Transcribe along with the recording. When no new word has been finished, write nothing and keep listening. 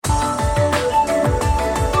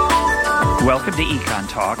Welcome to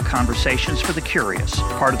EconTalk, Conversations for the Curious,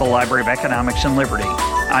 part of the Library of Economics and Liberty.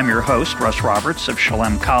 I'm your host, Russ Roberts of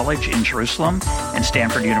Shalem College in Jerusalem and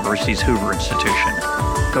Stanford University's Hoover Institution.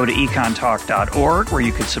 Go to econtalk.org where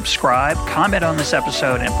you can subscribe, comment on this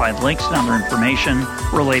episode, and find links and other information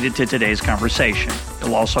related to today's conversation.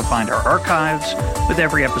 You'll also find our archives with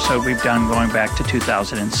every episode we've done going back to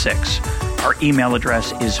 2006. Our email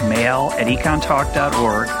address is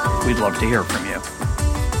mail@econtalk.org. We'd love to hear from you.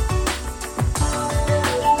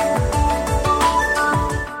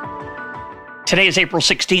 Today is April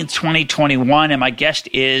 16th, 2021, and my guest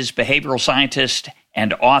is behavioral scientist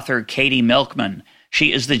and author Katy Milkman.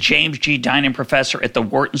 She is the James G. Dinan Professor at the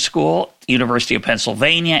Wharton School, University of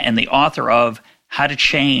Pennsylvania, and the author of How to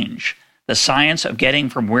Change, the Science of Getting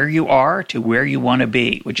from Where You Are to Where You Want to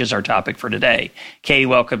Be, which is our topic for today. Katy,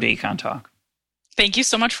 welcome to EconTalk. Thank you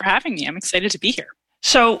so much for having me. I'm excited to be here.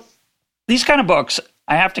 So these kind of books,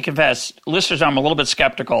 I have to confess, listeners, I'm a little bit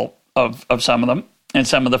skeptical of some of them and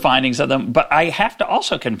some of the findings of them, but I have to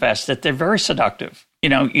also confess that they're very seductive. You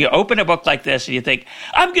know, you open a book like this and you think,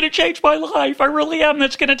 I'm going to change my life. I really am.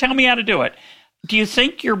 That's going to tell me how to do it. Do you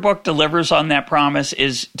think your book delivers on that promise?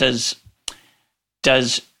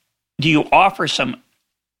 Do you offer some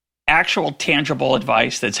actual tangible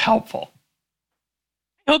advice that's helpful?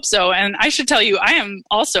 I hope so. And I should tell you, I am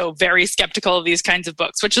also very skeptical of these kinds of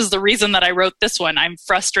books, which is the reason that I wrote this one. I'm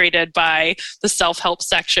frustrated by the self-help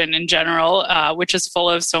section in general, which is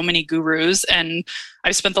full of so many gurus. And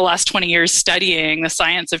I've spent the last 20 years studying the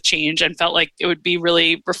science of change and felt like it would be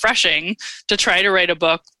really refreshing to try to write a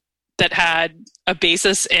book that had a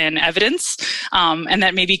basis in evidence and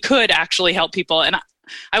that maybe could actually help people. And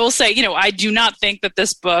I will say, I do not think that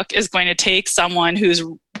this book is going to take someone who's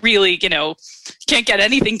really, can't get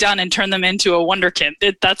anything done and turn them into a wonderkind.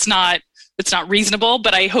 It's not reasonable,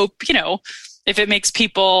 but I hope, if it makes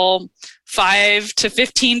people 5 to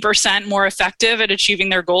 15% more effective at achieving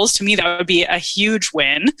their goals, to me, that would be a huge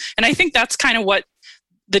win. And I think that's kind of what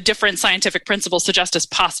the different scientific principles suggest is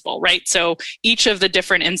possible, right? So each of the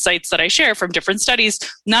different insights that I share from different studies,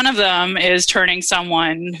 none of them is turning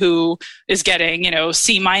someone who is getting,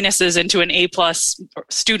 C minuses into an A+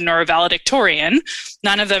 student or a valedictorian.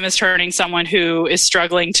 None of them is turning someone who is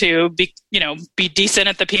struggling to be decent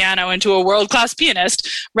at the piano into a world-class pianist.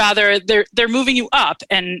 Rather, they're moving you up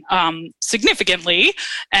and significantly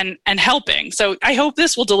and helping. So I hope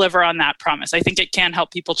this will deliver on that promise. I think it can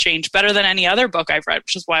help people change better than any other book I've read,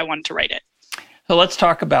 which is why I wanted to write it. So let's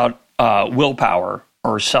talk about willpower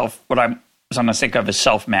or what I'm going to think of as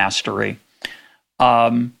self-mastery. What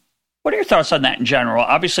are your thoughts on that in general?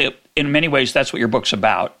 Obviously, in many ways, that's what your book's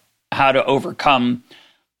about, how to overcome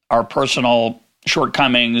our personal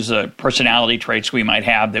shortcomings, personality traits we might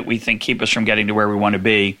have that we think keep us from getting to where we want to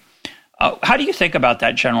be. How do you think about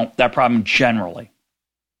that problem generally?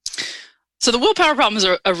 So the willpower problem is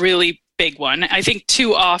a really big one. I think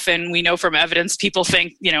too often we know from evidence people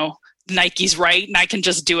think, Nike's right and I can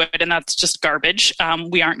just do it, and that's just garbage.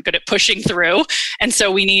 We aren't good at pushing through. And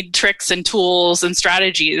so we need tricks and tools and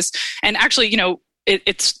strategies. And actually,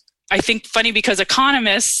 it's I think funny because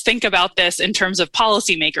economists think about this in terms of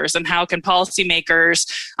policymakers and how can policymakers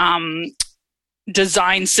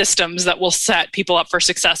design systems that will set people up for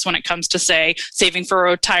success when it comes to, say, saving for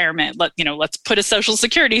retirement. Let's put a social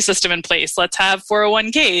security system in place. Let's have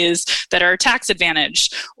 401ks that are tax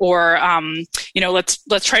advantaged, or let's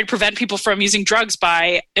try to prevent people from using drugs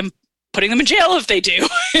by putting them in jail if they do.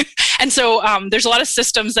 And so there's a lot of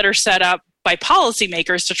systems that are set up by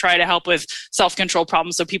policymakers to try to help with self-control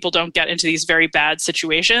problems so people don't get into these very bad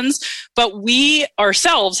situations. But we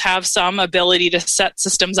ourselves have some ability to set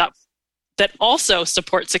systems up that also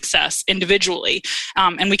support success individually.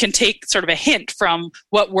 And we can take sort of a hint from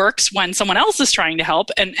what works when someone else is trying to help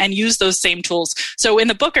and use those same tools. So in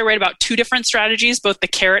the book, I write about two different strategies, both the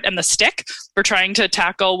carrot and the stick, for trying to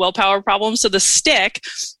tackle willpower problems. So the stick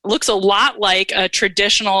looks a lot like a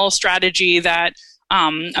traditional strategy that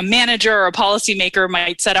a manager or a policymaker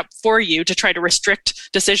might set up for you to try to restrict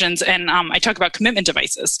decisions. And I talk about commitment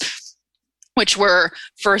devices, which were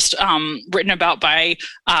first written about by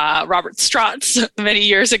Robert Strauss many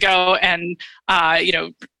years ago. And,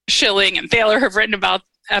 Schilling and Thaler have written about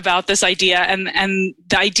this idea. And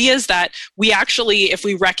the idea is that we actually, if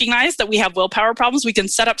we recognize that we have willpower problems, we can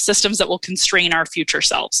set up systems that will constrain our future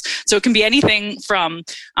selves. So it can be anything from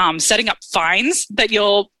setting up fines that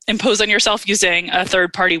you'll impose on yourself using a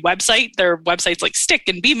third-party website. There are websites like Stick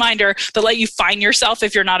and BeMinder that let you fine yourself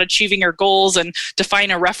if you're not achieving your goals and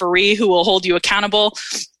define a referee who will hold you accountable,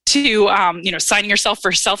 to signing yourself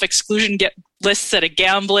for self-exclusion lists at a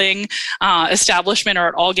gambling establishment or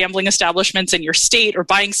at all gambling establishments in your state, or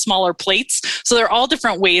buying smaller plates. So there are all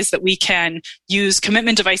different ways that we can use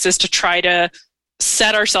commitment devices to try to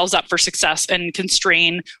set ourselves up for success and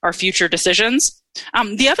constrain our future decisions.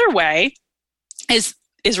 The other way is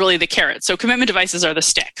really the carrot. So commitment devices are the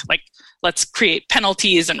stick. Like, let's create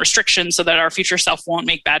penalties and restrictions so that our future self won't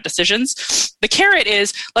make bad decisions. The carrot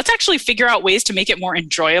is, let's actually figure out ways to make it more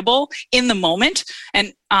enjoyable in the moment.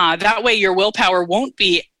 And that way your willpower won't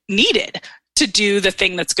be needed to do the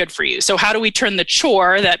thing that's good for you. So how do we turn the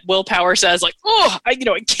chore that willpower says, like, I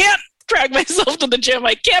can't drag myself to the gym,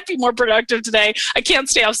 I can't be more productive today, I can't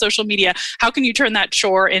stay off social media. How can you turn that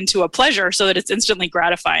chore into a pleasure so that it's instantly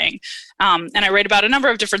gratifying? And I write about a number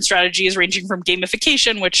of different strategies, ranging from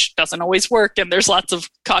gamification, which doesn't always work, and there's lots of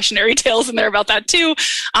cautionary tales in there about that too,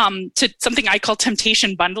 to something I call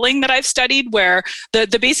temptation bundling that I've studied, where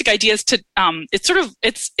the basic idea is to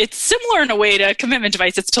it's similar in a way to a commitment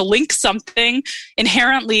device. It's to link something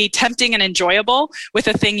inherently tempting and enjoyable with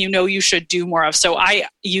a thing you should do more of. So I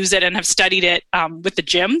use it and have studied it with the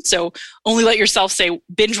gym. So only let yourself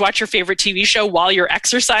binge watch your favorite TV show while you're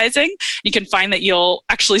exercising. You can find that you'll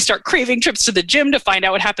actually start craving trips to the gym to find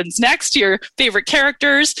out what happens next to your favorite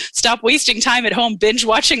characters. Stop wasting time at home binge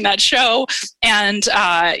watching that show, and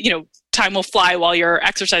time will fly while you're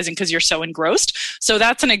exercising because you're so engrossed. So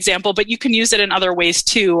that's an example, but you can use it in other ways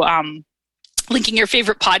too. Linking your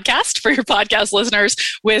favorite podcast for your podcast listeners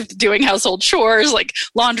with doing household chores like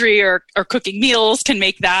laundry or cooking meals can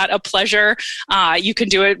make that a pleasure. You can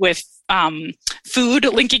do it with food,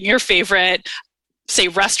 linking your favorite, say,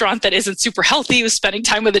 restaurant that isn't super healthy, with spending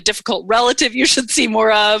time with a difficult relative you should see more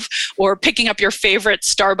of, or picking up your favorite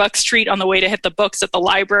Starbucks treat on the way to hit the books at the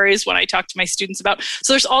libraries, when I talk to my students about.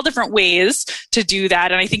 So there's all different ways to do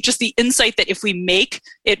that. And I think just the insight that if we make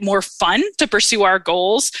it more fun to pursue our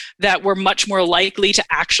goals, that we're much more likely to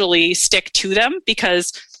actually stick to them,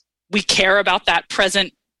 because we care about that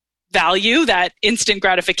present value that instant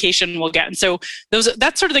gratification will get. And so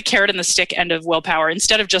that's sort of the carrot and the stick end of willpower.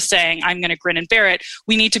 Instead of just saying, I'm going to grin and bear it,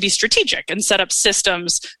 we need to be strategic and set up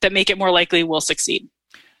systems that make it more likely we'll succeed.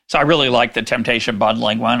 So I really like the temptation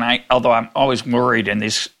bundling one. Although I'm always worried in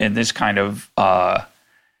this kind of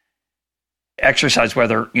exercise,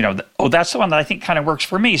 whether, that's the one that I think kind of works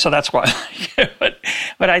for me, so that's why.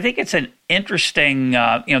 But I think it's an interesting,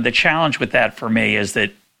 the challenge with that for me is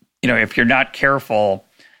that, if you're not careful,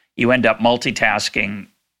 you end up multitasking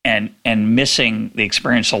and missing the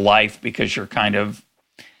experience of life, because you're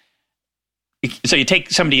so you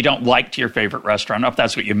take somebody you don't like to your favorite restaurant, if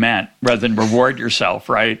that's what you meant, rather than reward yourself,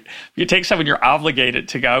 right? You take someone you're obligated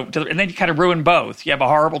to go to, and then you kind of ruin both. You have a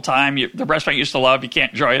horrible time. The restaurant you used to love, you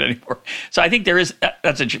can't enjoy it anymore. So I think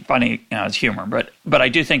that's a funny, it's humor, but I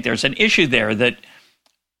do think there's an issue there that,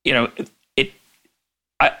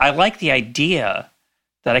 I like the idea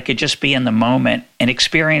that I could just be in the moment and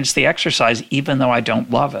experience the exercise even though I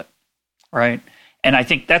don't love it, right? And I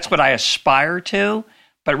think that's what I aspire to,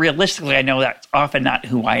 but realistically, I know that's often not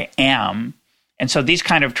who I am. And so these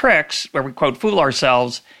kind of tricks, where we, quote, fool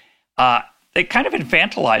ourselves, they kind of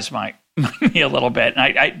infantilize me a little bit.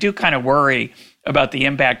 And I do kind of worry about the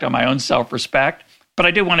impact on my own self-respect, but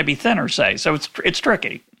I do want to be thinner, say. So it's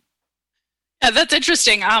tricky. Yeah, that's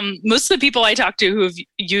interesting. Most of the people I talk to who've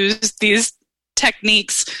used these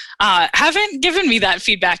techniques haven't given me that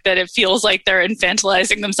feedback that it feels like they're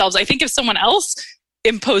infantilizing themselves. I think if someone else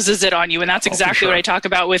imposes it on you, and that's exactly what I talk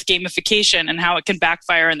about with gamification and how it can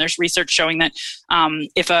backfire. And there's research showing that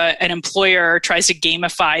if an employer tries to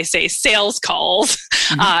gamify, say, sales calls,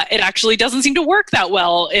 it actually doesn't seem to work that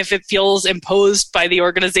well if it feels imposed by the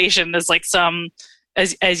organization as like some,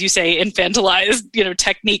 as you say, infantilized,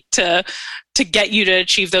 technique to get you to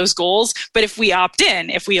achieve those goals. But if we opt in,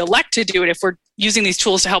 if we elect to do it, if we're using these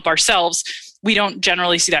tools to help ourselves, we don't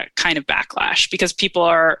generally see that kind of backlash, because people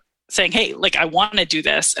are saying, hey, like, I want to do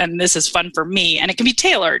this and this is fun for me. And it can be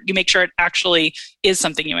tailored. You make sure it actually is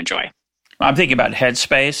something you enjoy. I'm thinking about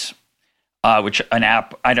Headspace, which an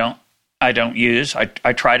app I don't use.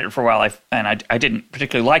 I tried it for a while and I didn't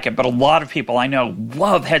particularly like it, but a lot of people I know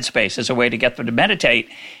love Headspace as a way to get them to meditate.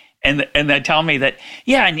 And they tell me that,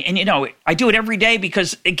 I do it every day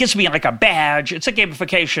because it gives me like a badge. It's a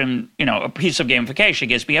gamification, a piece of gamification. It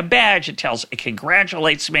gives me a badge. It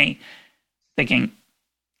congratulates me. Thinking,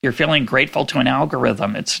 you're feeling grateful to an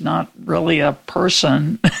algorithm. It's not really a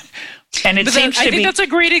person. And it seems to I think that's a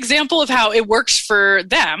great example of how it works for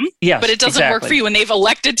them, yes, but it doesn't work for you when they've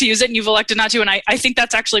elected to use it and you've elected not to. And I think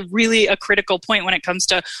that's actually really a critical point when it comes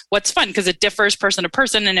to what's fun, because it differs person to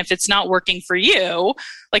person. And if it's not working for you,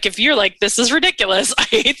 like if you're like, this is ridiculous, I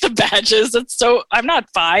hate the badges, I'm not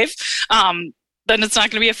 5, then it's not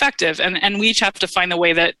going to be effective. And we each have to find the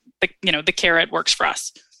way that the carrot works for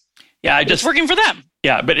us. Yeah, it's working for them.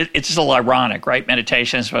 Yeah, but it's still ironic, right?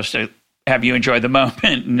 Meditation is supposed to have you enjoy the moment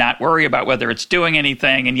and not worry about whether it's doing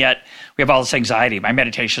anything. And yet we have all this anxiety. My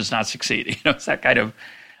meditation is not succeeding. It's that kind of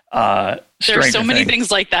there's so many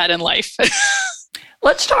things like that in life.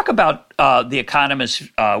 Let's talk about the economist's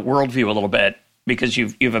worldview a little bit, because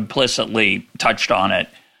you've implicitly touched on it.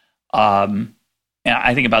 And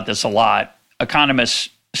I think about this a lot. Economists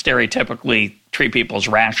stereotypically treat people as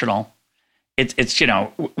rational. It's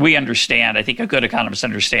we understand, I think a good economist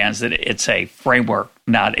understands that it's a framework,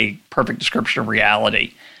 not a perfect description of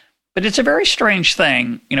reality. But it's a very strange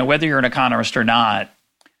thing, whether you're an economist or not,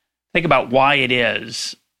 think about why it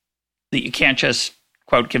is that you can't just,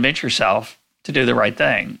 quote, convince yourself to do the right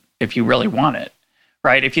thing if you really want it,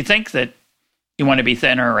 right? If you think that you want to be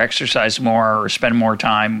thinner or exercise more or spend more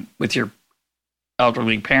time with your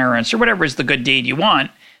elderly parents or whatever is the good deed you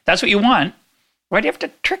want, that's what you want. Why do you have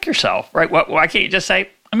to trick yourself, right? Why can't you just say,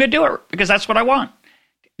 I'm going to do it because that's what I want?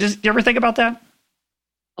 Do you ever think about that?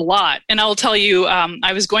 A lot. And I'll tell you,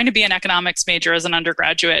 I was going to be an economics major as an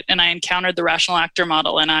undergraduate, and I encountered the rational actor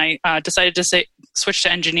model, and I decided to switch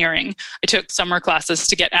to engineering. I took summer classes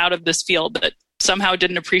to get out of this field that somehow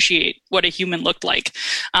didn't appreciate what a human looked like.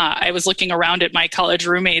 I was looking around at my college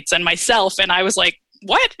roommates and myself, and I was like,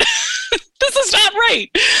 what? This is not right.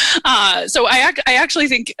 So I actually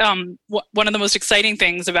think one of the most exciting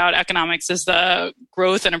things about economics is the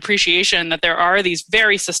growth and appreciation that there are these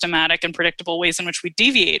very systematic and predictable ways in which we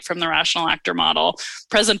deviate from the rational actor model.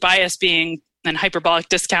 Present bias being and hyperbolic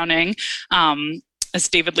discounting, as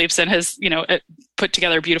David Leibson has put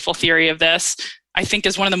together a beautiful theory of this, I think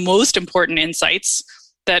is one of the most important insights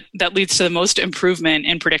that leads to the most improvement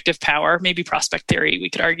in predictive power. Maybe prospect theory, we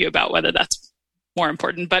could argue about whether that's more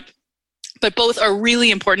important, but both are really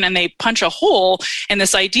important, and they punch a hole in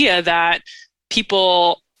this idea that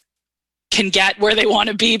people can get where they want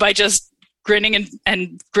to be by just grinning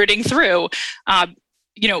and gritting through.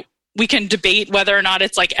 We can debate whether or not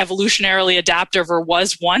it's like evolutionarily adaptive or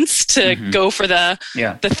was once to go for the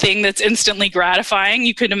thing that's instantly gratifying.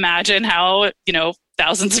 You could imagine how,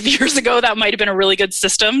 thousands of years ago, that might have been a really good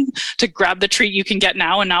system to grab the treat you can get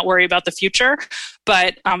now and not worry about the future.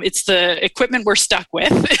 But it's the equipment we're stuck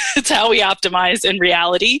with. It's how we optimize in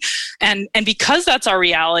reality. And because that's our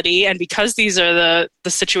reality, and because these are the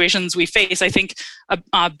situations we face, I think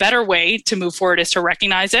a better way to move forward is to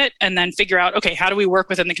recognize it and then figure out, okay, how do we work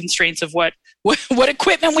within the constraints of what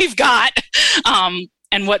equipment we've got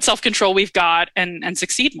and what self-control we've got and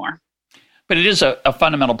succeed more. But it is a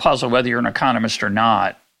fundamental puzzle, whether you're an economist or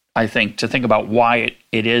not, I think, to think about why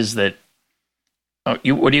it is that, what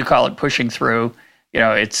do you call it, pushing through?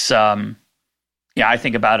 It's, I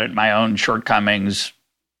think about it, my own shortcomings,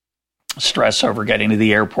 stress over getting to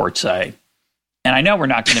the airport, say. And I know we're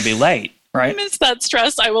not going to be late, right? I miss that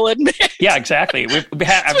stress, I will admit. Yeah, exactly. It's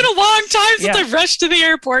been a long time since I've rushed to the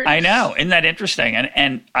airport. I know. Isn't that interesting?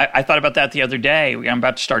 And I thought about that the other day. I'm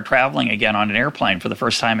about to start traveling again on an airplane for the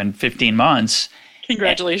first time in 15 months.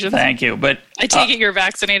 Congratulations. Thank you. But I take it you're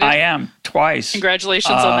vaccinated. I am, twice.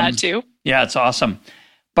 Congratulations on that too. Yeah, it's awesome.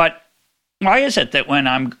 But why is it that when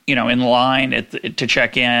I'm, in line to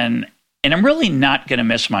check in, and I'm really not going to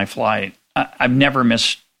miss my flight? I've never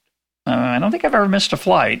missed. I don't think I've ever missed a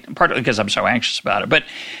flight, partly because I'm so anxious about it.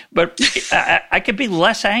 But I could be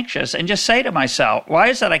less anxious and just say to myself, why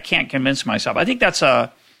is that I can't convince myself? I think that's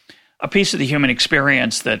a piece of the human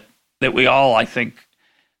experience that we all, I think,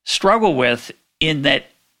 struggle with, in that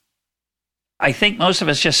I think most of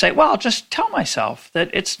us just say, well, I'll just tell myself that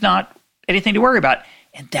it's not anything to worry about.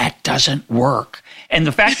 And that doesn't work. And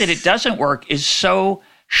the fact that it doesn't work is so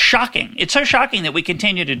shocking. It's so shocking that we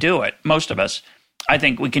continue to do it, most of us. I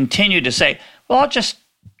think we continue to say, well, I'll just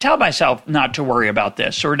tell myself not to worry about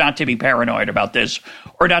this, or not to be paranoid about this,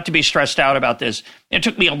 or not to be stressed out about this. It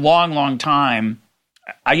took me a long, long time.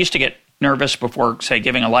 I used to get nervous before, say,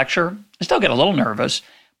 giving a lecture. I still get a little nervous,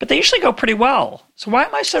 but they usually go pretty well. So why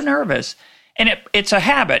am I so nervous? And it's a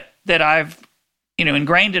habit that I've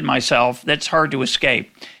ingrained in myself that's hard to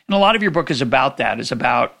escape. And a lot of your book is about that, is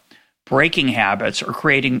about breaking habits or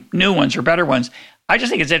creating new ones or better ones. I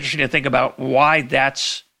just think it's interesting to think about why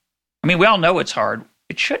that's, we all know it's hard.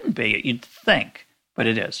 It shouldn't be, you'd think, but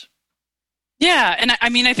it is. Yeah. And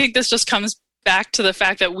I think this just comes back to the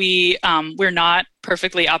fact that we're not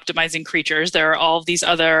perfectly optimizing creatures. There are all of these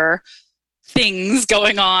other things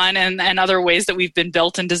going on and other ways that we've been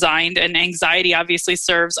built and designed. And anxiety obviously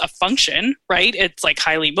serves a function, right? It's like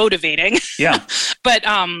highly motivating. Yeah. But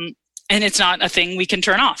and it's not a thing we can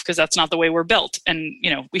turn off because that's not the way we're built. And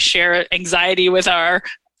we share anxiety with our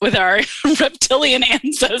reptilian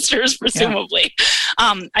ancestors, presumably.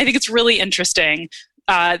 Yeah. I think it's really interesting.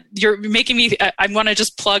 You're making me, I want to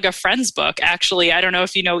just plug a friend's book, actually. I don't know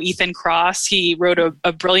if you know Ethan Kross. He wrote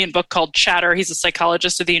a brilliant book called Chatter. He's a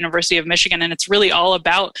psychologist at the University of Michigan, and it's really all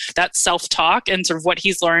about that self-talk and sort of what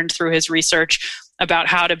he's learned through his research about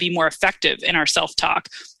how to be more effective in our self-talk.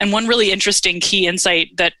 And one really interesting key insight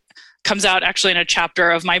that comes out actually in a chapter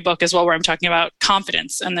of my book as well, where I'm talking about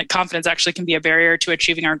confidence, and that confidence actually can be a barrier to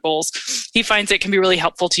achieving our goals. He finds it can be really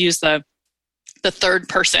helpful to use the third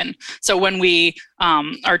person. So when we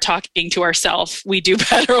are talking to ourselves, we do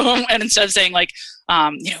better. And instead of saying like,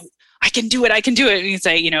 I can do it, and you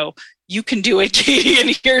say, you can do it, Katie,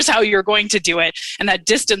 and here's how you're going to do it. And that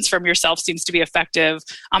distance from yourself seems to be effective.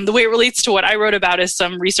 The way it relates to what I wrote about is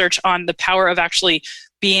some research on the power of actually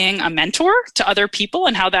being a mentor to other people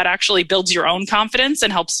and how that actually builds your own confidence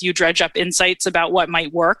and helps you dredge up insights about what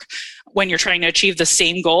might work when you're trying to achieve the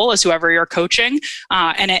same goal as whoever you're coaching.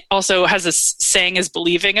 And it also has a saying is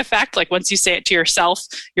believing effect. Like once you say it to yourself,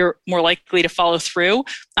 you're more likely to follow through.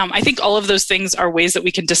 I think all of those things are ways that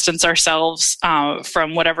we can distance ourselves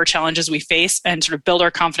from whatever challenges we face and sort of build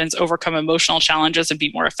our confidence, overcome emotional challenges, and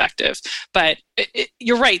be more effective. But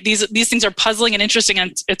you're right. These things are puzzling and interesting.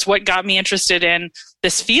 And it's what got me interested in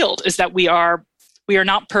this field, is that we are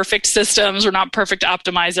not perfect systems. We're not perfect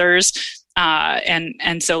optimizers.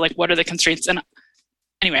 And so like, what are the constraints? And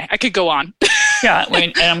anyway, I could go on. Yeah.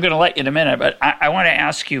 And I'm going to let you in a minute, but I want to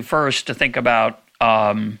ask you first to think about,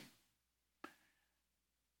 I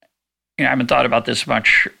haven't thought about this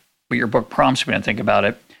much, but your book prompts me to think about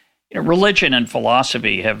it. Religion and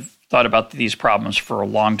philosophy have thought about these problems for a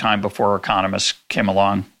long time before economists came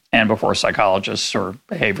along and before psychologists or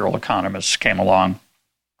behavioral economists came along.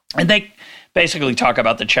 And they basically talk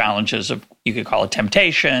about the challenges of, you could call it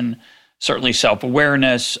temptation, certainly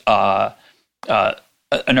self-awareness, an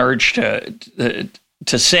urge to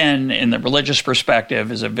sin in the religious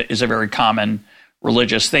perspective is a very common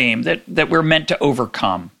religious theme that we're meant to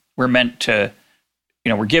overcome. We're meant to,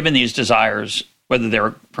 we're given these desires, whether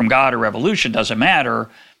they're from God or evolution, doesn't matter,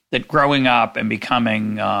 that growing up and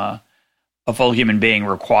becoming a full human being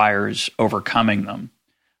requires overcoming them.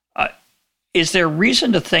 Is there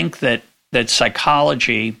reason to think that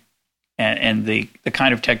psychology and the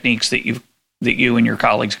kind of techniques that you and your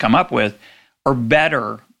colleagues come up with are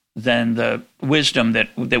better than the wisdom that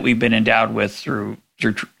we've been endowed with through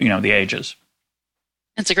the ages?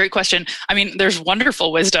 That's a great question. I mean, there's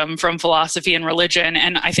wonderful wisdom from philosophy and religion,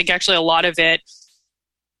 and I think actually a lot of it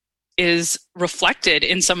is reflected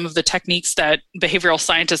in some of the techniques that behavioral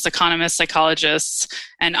scientists, economists, psychologists,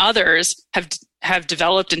 and others have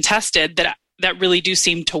developed and tested that really do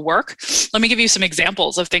seem to work. Let me give you some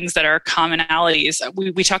examples of things that are commonalities.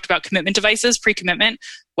 We talked about commitment devices, pre-commitment.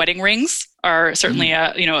 Wedding rings are certainly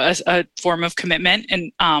a form of commitment,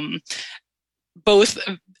 and both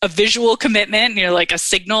a visual commitment, like a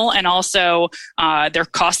signal, and also they're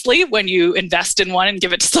costly when you invest in one and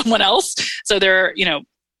give it to someone else. So they're,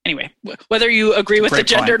 anyway, whether you agree with the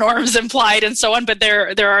gender norms implied and so on, but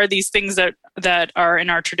there are these things that are in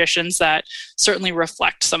our traditions that certainly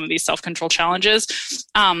reflect some of these self-control challenges.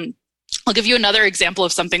 I'll give you another example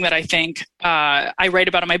of something that I think I write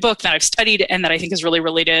about in my book that I've studied and that I think is really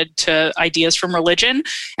related to ideas from religion,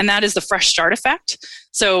 and that is the fresh start effect.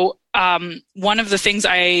 So one of the things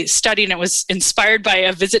I studied, and it was inspired by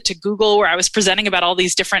a visit to Google where I was presenting about all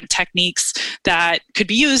these different techniques that could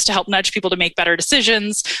be used to help nudge people to make better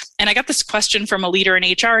decisions. And I got this question from a leader in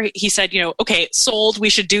HR. He said, okay, sold, we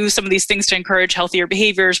should do some of these things to encourage healthier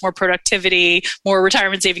behaviors, more productivity, more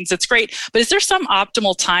retirement savings. That's great. But is there some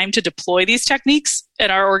optimal time to deploy these techniques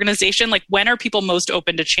in our organization? Like, when are people most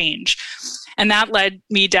open to change? And that led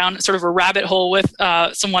me down sort of a rabbit hole with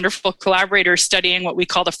some wonderful collaborators studying what we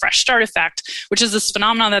call the fresh start effect, which is this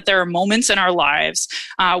phenomenon that there are moments in our lives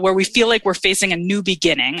where we feel like we're facing a new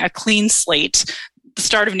beginning, a clean slate. The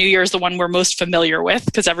start of New Year is the one we're most familiar with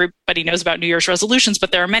because everybody knows about New Year's resolutions,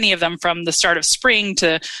 but there are many of them from the start of spring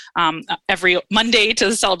to every Monday to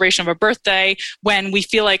the celebration of a birthday, when we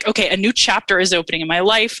feel like, okay, a new chapter is opening in my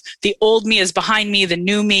life. The old me is behind me. The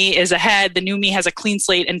new me is ahead. The new me has a clean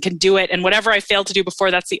slate and can do it. And whatever I failed to do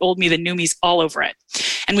before, that's the old me. The new me's all over it.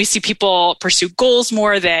 And we see people pursue goals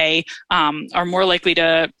more. They are more likely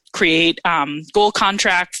to create goal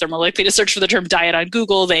contracts. They're more likely to search for the term diet on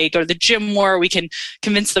Google. They go to the gym more. We can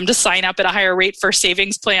convince them to sign up at a higher rate for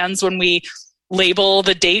savings plans when we label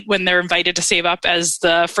the date when they're invited to save up as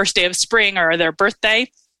the first day of spring or their birthday.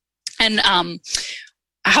 And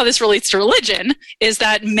how this relates to religion is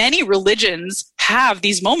that many religions have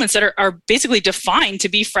these moments that are basically defined to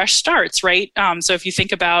be fresh starts, right? So if you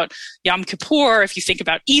think about Yom Kippur, if you think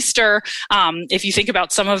about Easter, if you think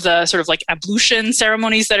about some of the sort of like ablution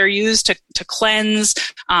ceremonies that are used to cleanse,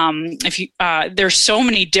 there's so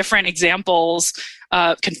many different examples.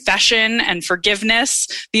 Confession and forgiveness.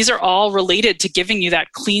 These are all related to giving you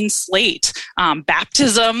that clean slate.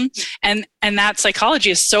 Baptism and that psychology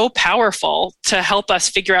is so powerful to help us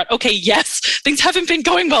figure out, okay, yes, things haven't been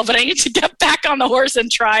going well, but I need to get back on the horse and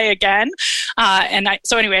try again.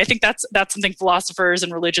 So anyway, I think that's something philosophers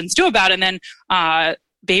and religions do about it. And then,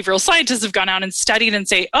 behavioral scientists have gone out and studied and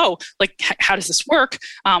say, oh, like, how does this work?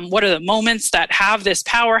 What are the moments that have this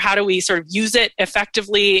power? How do we sort of use it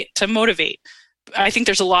effectively to motivate? I think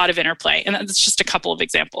there's a lot of interplay, and that's just a couple of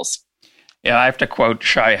examples. Yeah, I have to quote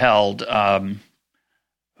Shai Held,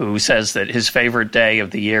 who says that his favorite day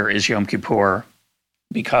of the year is Yom Kippur,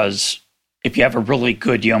 because if you have a really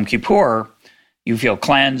good Yom Kippur, you feel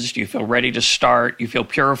cleansed, you feel ready to start, you feel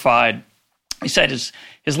purified. He said his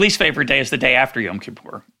least favorite day is the day after Yom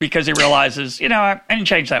Kippur, because he realizes, I didn't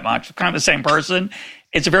change that much. I'm kind of the same person.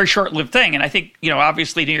 It's a very short-lived thing. And I think,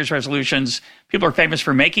 obviously New Year's resolutions, people are famous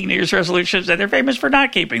for making New Year's resolutions, and they're famous for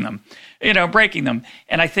not keeping them, breaking them.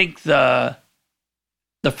 And I think the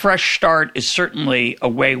fresh start is certainly a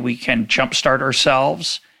way we can jumpstart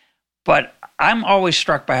ourselves. But I'm always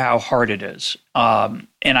struck by how hard it is. And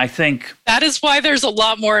I think that is why there's a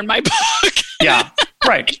lot more in my book. Yeah,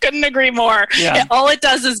 right. I couldn't agree more. Yeah. All it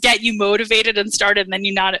does is get you motivated and started, and then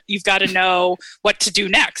you've got to know what to do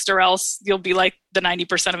next, or else you'll be like the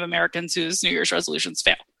 90% of Americans whose New Year's resolutions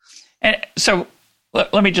fail. And so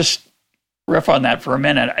let me just riff on that for a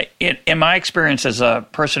minute. In my experience as a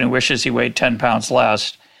person who wishes he weighed 10 pounds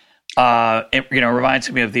less, it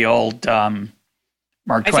reminds me of the old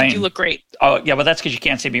Mark Twain. I think you look great. Oh, yeah, but that's because you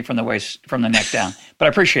can't see me from the neck down. But I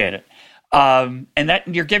appreciate it. And that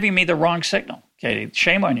you're giving me the wrong signal, Katy.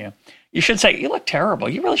 Shame on you. You should say, you look terrible.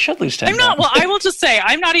 You really should lose 10 pounds. I'm not. Well, I will just say,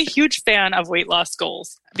 I'm not a huge fan of weight loss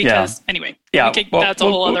goals because, anyway, that's a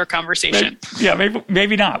whole other conversation.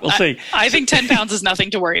 Maybe not. We'll see. I think 10 pounds is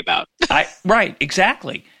nothing to worry about. Right,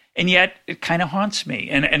 exactly. And yet, it kind of haunts me.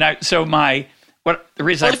 Well,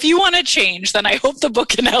 if you want to change, then I hope the book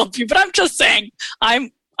can help you. But I'm just saying, I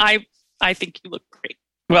think you look great.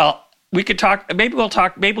 Well, we could talk. Maybe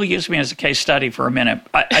we'll use me as a case study for a minute.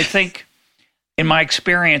 I think, in my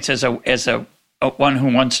experience as a one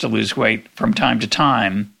who wants to lose weight from time to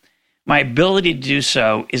time, my ability to do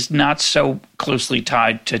so is not so closely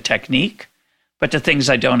tied to technique, but to things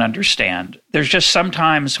I don't understand. There's just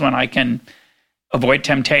sometimes when I can avoid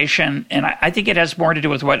temptation, and I think it has more to do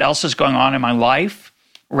with what else is going on in my life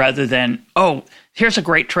rather than, oh, here's a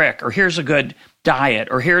great trick, or here's a good diet,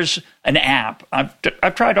 or here's an app.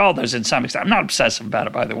 I've tried all those in some extent. I'm not obsessive about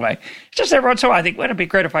it, by the way. It's just every once in a while I think, wouldn't it be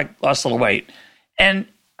great if I lost a little weight? And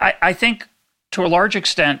I think to a large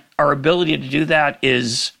extent, our ability to do that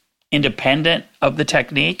is independent of the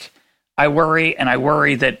technique. I worry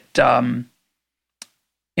that,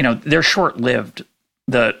 they're short-lived,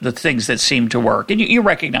 the things that seem to work. And you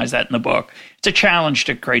recognize that in the book. It's a challenge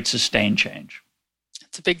to create sustained change.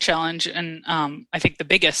 It's a big challenge, and I think the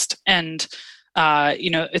biggest. And,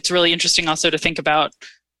 it's really interesting also to think about,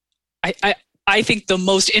 I think the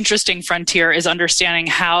most interesting frontier is understanding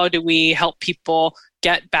how do we help people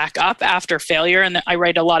get back up after failure. And I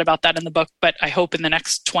write a lot about that in the book, but I hope in the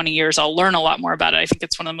next 20 years I'll learn a lot more about it. I think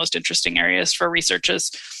it's one of the most interesting areas for research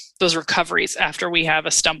is those recoveries after we have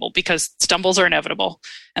a stumble, because stumbles are inevitable.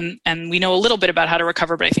 And we know a little bit about how to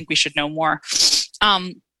recover, but I think we should know more.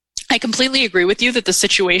 I completely agree with you that the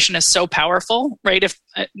situation is so powerful, right? If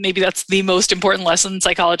maybe that's the most important lesson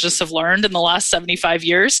psychologists have learned in the last 75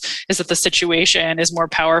 years is that the situation is more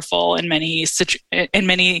powerful in many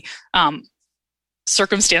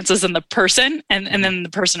circumstances than the person, and then the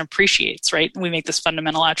person appreciates, right? We make this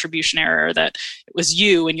fundamental attribution error that it was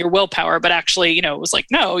you and your willpower, but actually, it was like,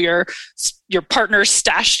 no, your partner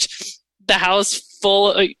stashed the house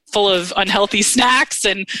full of unhealthy snacks,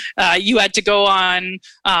 and you had to go on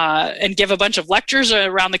and give a bunch of lectures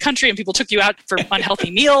around the country, and people took you out for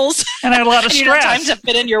unhealthy meals. And I had a lot of stress. You didn't have time to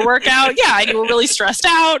fit in your workout. Yeah, and you were really stressed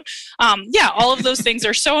out. All of those things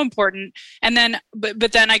are so important. And then,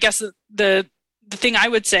 but then I guess the thing I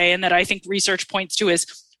would say, and that I think research points to, is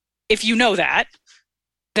if you know that,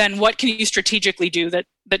 then what can you strategically do that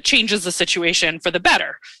changes the situation for the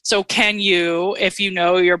better? So can you, if you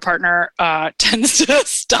know your partner tends to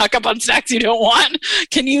stock up on snacks you don't want,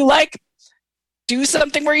 can you do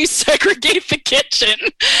something where you segregate the kitchen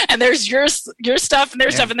and there's your stuff and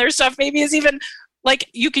their stuff and their stuff maybe is even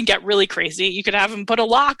you can get really crazy. You could have them put a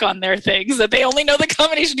lock on their things that they only know the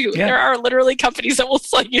combination do. Yeah. There are literally companies that will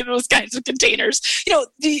sell you those kinds of containers.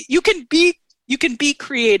 You can be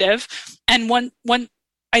creative. And one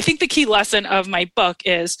I think the key lesson of my book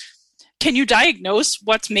is, can you diagnose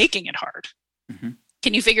what's making it hard? Mm-hmm.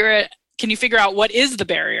 Can you figure out what is the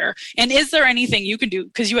barrier? And is there anything you can do,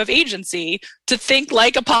 because you have agency, to think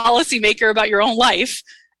like a policymaker about your own life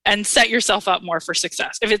and set yourself up more for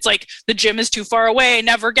success? If it's the gym is too far away,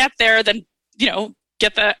 never get there, then,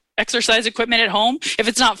 get the exercise equipment at home. If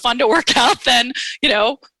it's not fun to work out, then,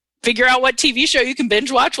 figure out what TV show you can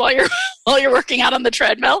binge watch while you're working out on the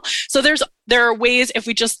treadmill. So there are ways, if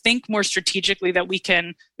we just think more strategically, that we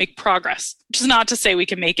can make progress, which is not to say we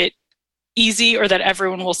can make it easy or that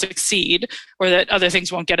everyone will succeed or that other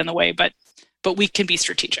things won't get in the way, but we can be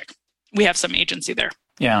strategic. We have some agency there.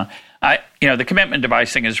 Yeah. The commitment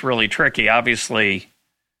device thing is really tricky. Obviously,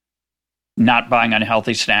 not buying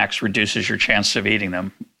unhealthy snacks reduces your chance of eating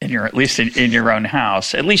them at least in your own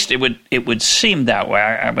house. At least it would seem that way.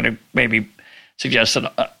 I'm going to maybe suggest an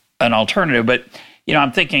alternative, but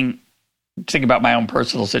I'm thinking about my own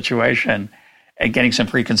personal situation and getting some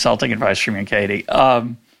free consulting advice from you, Katy.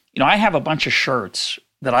 I have a bunch of shirts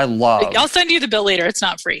that I love. I'll send you the bill later. It's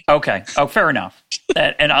not free. Okay. Oh, fair enough.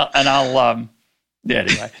 I'll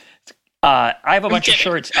anyway. I have a bunch of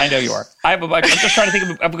shirts. I know you are. I have a bunch. I'm just trying to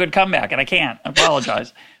think of a good comeback, and I can't. I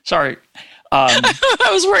apologize. Sorry. I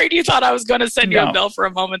was worried you thought I was going to send you a bill for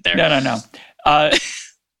a moment there. No. I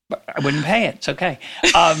wouldn't pay it. It's okay.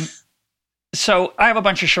 So I have a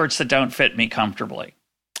bunch of shirts that don't fit me comfortably,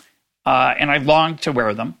 and I long to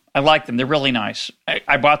wear them. I like them. They're really nice.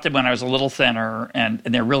 I bought them when I was a little thinner, and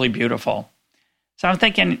they're really beautiful. So I'm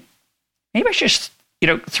thinking, maybe I should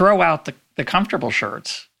throw out the comfortable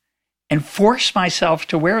shirts and force myself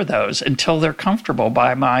to wear those until they're comfortable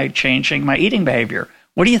by my changing my eating behavior.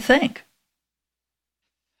 What do you think?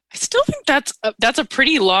 I still think that's a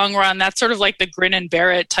pretty long run. That's sort of like the grin and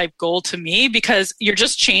bear it type goal to me, because you're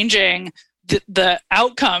just changing the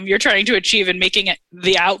outcome you're trying to achieve and making it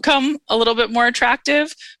the outcome a little bit more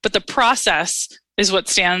attractive. But the process is what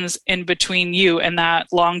stands in between you and that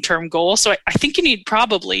long-term goal. So I think you need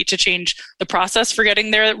probably to change the process for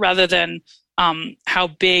getting there rather than how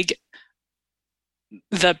big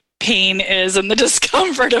the pain is and the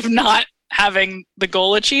discomfort of not having the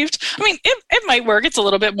goal achieved. I mean, it might work. It's a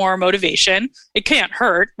little bit more motivation. It can't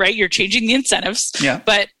hurt, right? You're changing the incentives,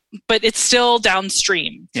 but it's still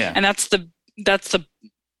downstream. Yeah. And that's the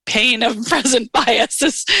pain of present bias.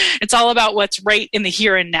 It's all about what's right in the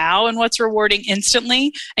here and now and what's rewarding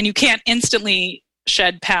instantly. And you can't instantly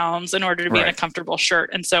shed pounds in order to be in a comfortable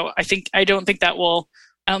shirt. And so I don't think that's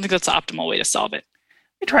the optimal way to solve it.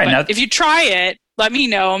 If you try it, let me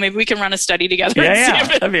know. Maybe we can run a study together. Yeah,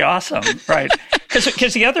 that'd be awesome. Right.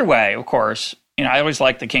 Because the other way, of course, I always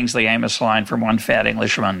like the Kingsley Amis line from One Fat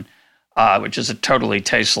Englishman, which is a totally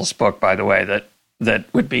tasteless book, by the way,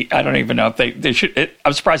 that would be, I don't even know if they should,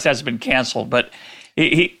 I'm surprised it hasn't been canceled, but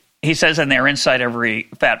he says in there, inside every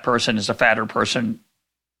fat person is a fatter person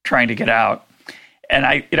trying to get out. And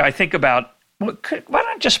I think about, why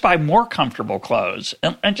not just buy more comfortable clothes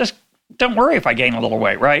and just don't worry if I gain a little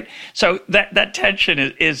weight, right? So that tension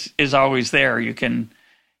is always there.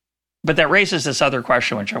 But that raises this other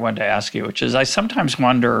question, which I wanted to ask you, which is I sometimes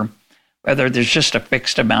wonder whether there's just a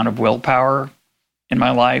fixed amount of willpower in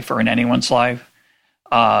my life or in anyone's life.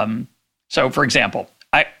 So, for example,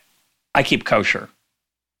 I keep kosher.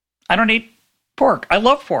 I don't eat pork. I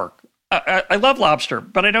love pork. I love lobster,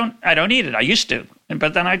 but I don't eat it. I used to,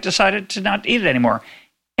 but then I decided to not eat it anymore.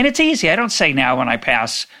 And it's easy. I don't say now when I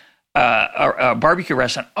pass a barbecue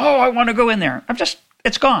restaurant, I want to go in there.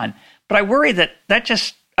 It's gone. But I worry that I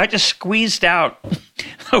just squeezed out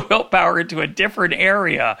the willpower into a different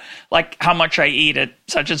area, like how much I eat at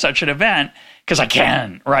such and such an event, because I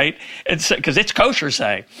can, right? Because it's kosher,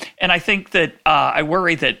 say. And I think that I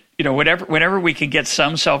worry that whenever we can get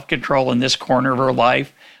some self-control in this corner of our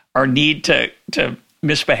life, our need to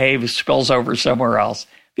misbehave spills over somewhere else.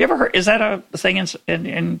 Have you ever heard? Is that a thing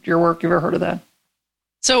in your work? You ever heard of that?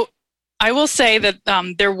 So I will say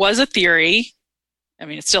that there was a theory. I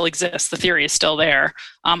mean, it still exists. The theory is still there,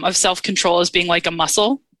 of self-control as being like a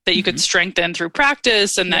muscle that you could strengthen through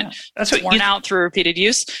practice and that's worn out through repeated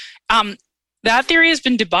use. That theory has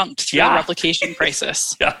been debunked through the replication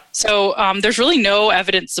crisis. So there's really no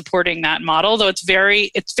evidence supporting that model, though it's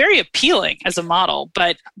very appealing as a model,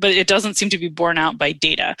 but it doesn't seem to be borne out by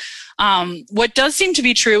data. What does seem to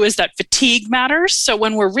be true is that fatigue matters. So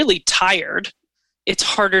when we're really tired, it's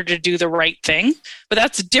harder to do the right thing. But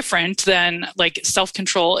that's different than like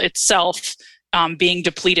self-control itself being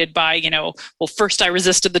depleted by, first I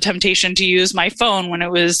resisted the temptation to use my phone when I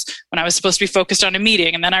was supposed to be focused on a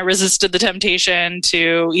meeting. And then I resisted the temptation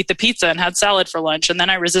to eat the pizza and had salad for lunch. And then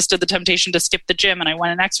I resisted the temptation to skip the gym and I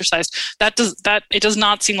went and exercised. It does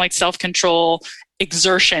not seem like self-control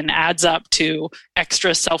exertion adds up to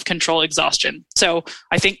extra self-control exhaustion. So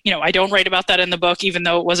I think, I don't write about that in the book, even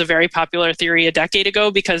though it was a very popular theory a decade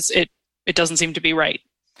ago, because it doesn't seem to be right.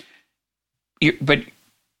 But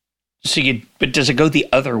does it go the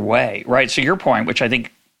other way, right? So your point, which I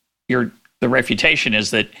think the refutation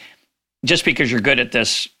is that just because you're good at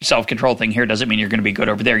this self-control thing here doesn't mean you're going to be good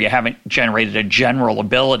over there. You haven't generated a general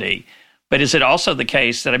ability. But is it also the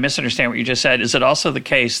case that I misunderstand what you just said? Is it also the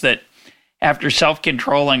case that after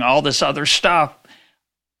self-controlling all this other stuff,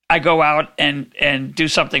 I go out and do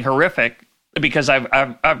something horrific because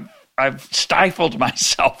I've stifled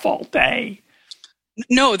myself all day?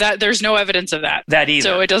 No, there's no evidence of that. That either.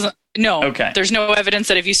 So it doesn't. No. Okay. There's no evidence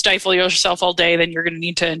that if you stifle yourself all day, then you're going to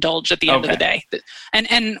need to indulge at the end of the day.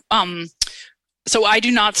 So I do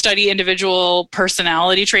not study individual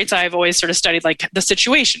personality traits. I've always sort of studied like the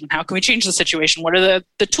situation. How can we change the situation? What are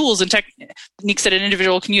the tools and techniques that an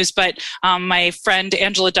individual can use? But my friend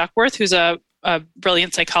Angela Duckworth, who's a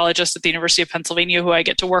brilliant psychologist at the University of Pennsylvania who I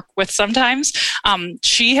get to work with sometimes,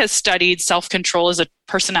 she has studied self-control as a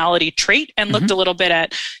personality trait and looked a little bit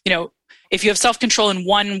at, if you have self-control in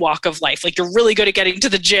one walk of life, like you're really good at getting to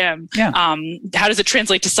the gym, how does it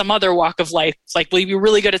translate to some other walk of life? Like, will you be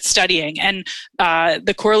really good at studying? And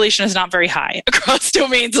the correlation is not very high across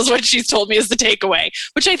domains is what she's told me is the takeaway,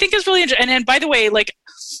 which I think is really interesting. And by the way, like,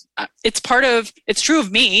 it's true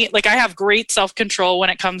of me. Like, I have great self-control when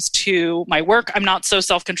it comes to my work. I'm not so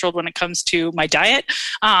self-controlled when it comes to my diet.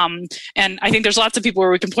 And I think there's lots of people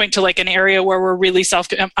where we can point to like an area where we're really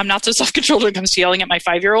I'm not so self-controlled when it comes to yelling at my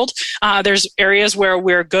 5-year-old. There's areas where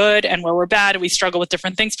we're good and where we're bad and we struggle with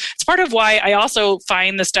different things. It's part of why I also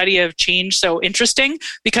find the study of change so interesting,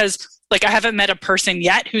 because like I haven't met a person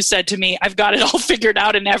yet who said to me, I've got it all figured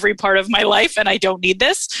out in every part of my life and I don't need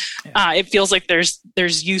this. It feels like there's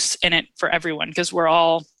use in it for everyone because we've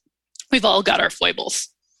all got our foibles.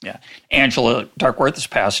 Yeah. Angela Duckworth is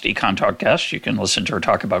past EconTalk guest. You can listen to her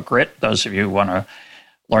talk about grit. Those of you who want to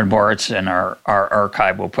learn more, it's in our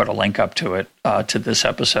archive. We'll put a link up to it, to this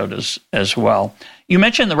episode as well. You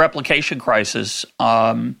mentioned the replication crisis.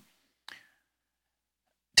 To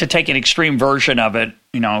take an extreme version of it,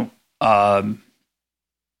 I'd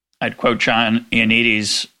quote John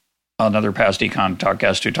Ioannidis, another past EconTalk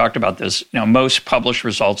guest who talked about this. Most published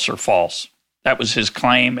results are false. That was his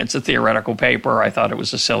claim. It's a theoretical paper. I thought it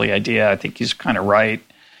was a silly idea. I think he's kind of right.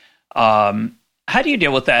 How do you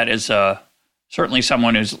deal with that as certainly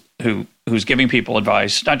someone who's giving people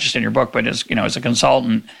advice, not just in your book, but as a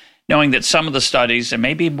consultant, knowing that some of the studies, and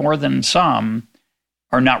maybe more than some,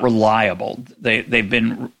 are not reliable. They've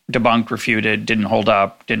been debunked, refuted, didn't hold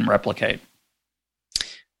up, didn't replicate?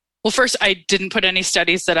 Well, first, I didn't put any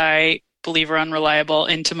studies that I believe are unreliable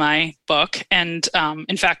into my book, and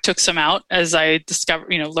in fact took some out as I discovered,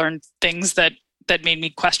 learned things that made me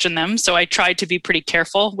question them. So I tried to be pretty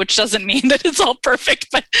careful, which doesn't mean that it's all perfect,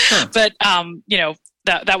 but sure. But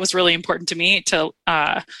that was really important to me.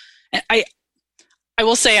 I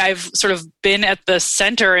will say I've sort of been at the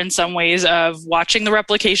center in some ways of watching the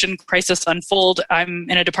replication crisis unfold. I'm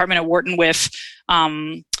in a department at Wharton with,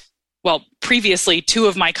 previously 2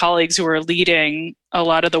 of my colleagues who are leading a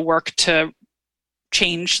lot of the work to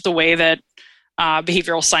change the way that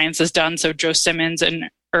behavioral science is done. So Joe Simmons and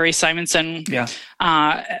Uri Simonson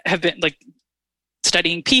have been like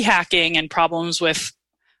studying p-hacking and problems with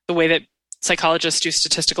the way that psychologists do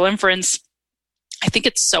statistical inference. I think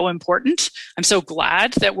it's so important. I'm so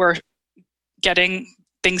glad that we're getting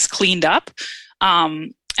things cleaned up.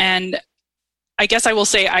 And I guess I will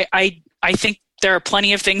say I think there are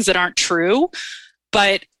plenty of things that aren't true,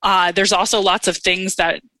 but there's also lots of things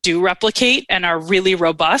that do replicate and are really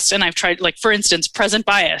robust. And I've tried, like, for instance, present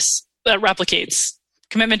bias that replicates.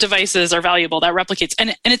 Commitment devices are valuable, that replicates.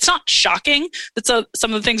 And it's not shocking that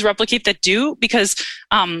some of the things replicate that do, because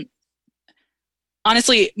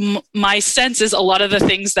honestly, my sense is a lot of the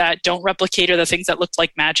things that don't replicate are the things that looked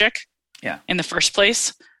like magic in the first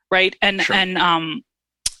place, right? And sure.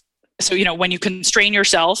 So, when you constrain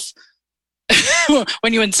yourself,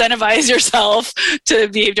 when you incentivize yourself to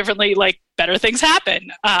behave differently, like better things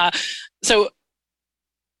happen. So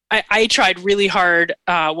I tried really hard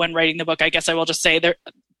when writing the book. I guess I will just say there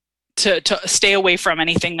to stay away from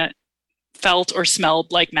anything that felt or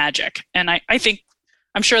smelled like magic. And I think,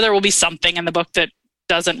 I'm sure there will be something in the book that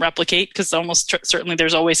doesn't replicate, because almost certainly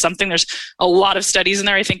there's always something. There's a lot of studies in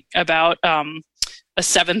there. I think about a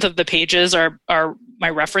seventh of the pages are my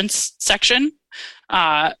reference section.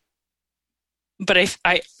 But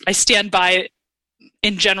I stand by,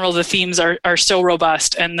 in general, the themes are so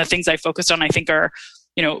robust, and the things I focused on, I think, are,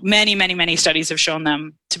 many, many, many studies have shown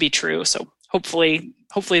them to be true. So hopefully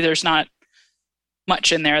there's not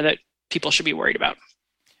much in there that people should be worried about.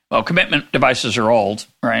 Well, commitment devices are old,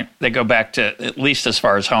 right? They go back to at least as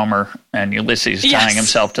far as Homer and Ulysses tying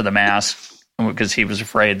himself to the mast because he was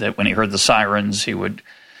afraid that when he heard the sirens, he would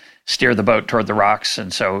steer the boat toward the rocks.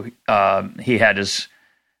 And so he had his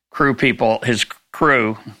crew people. I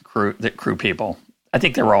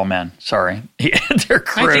think they were all men. Sorry. He had their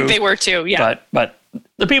crew. I think they were too, yeah. But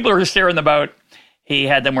the people who were steering the boat, he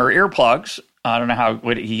had them wear earplugs. I don't know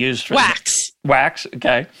what he used. Wax. Wax,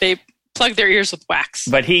 okay. They plug their ears with wax.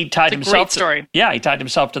 But he tied himself. Great story. He tied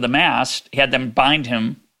himself to the mast. He had them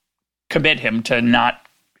commit him to not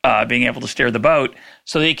being able to steer the boat,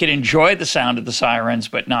 so that he could enjoy the sound of the sirens,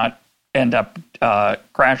 but not end up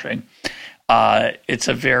crashing. It's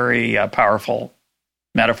a very powerful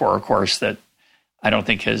metaphor, of course, that I don't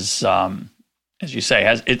think has, as you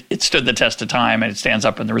say, it stood the test of time, and it stands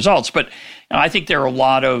up in the results. But I think there are a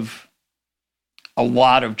lot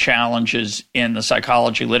of challenges in the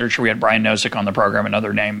psychology literature. We had Brian Nosek on the program,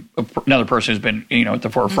 another person who's been at the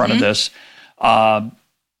forefront of this, and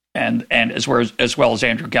as well as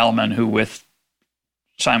Andrew Gelman, who with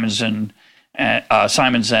Simonson have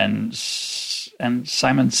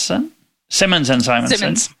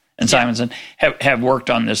worked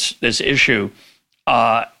on this issue.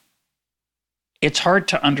 It's hard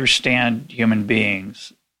to understand human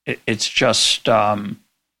beings. It's just.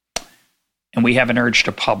 And we have an urge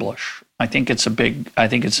to publish. I think it's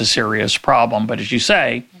a serious problem. But as you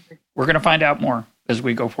say, we're going to find out more as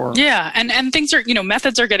we go forward. Yeah, and things are,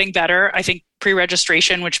 methods are getting better. I think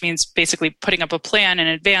pre-registration, which means basically putting up a plan in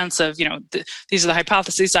advance of, these are the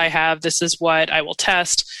hypotheses I have. This is what I will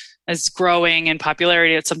test, is growing in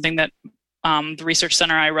popularity. It's something that the research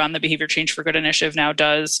center I run, the Behavior Change for Good initiative, now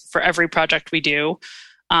does for every project we do.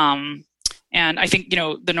 And I think,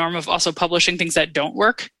 the norm of also publishing things that don't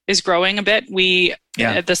work is growing a bit.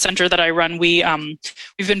 At the center that I run, we've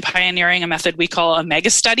been pioneering a method we call a mega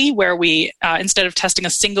study, where we, instead of testing a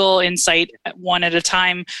single insight one at a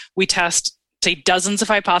time, we test, say, dozens of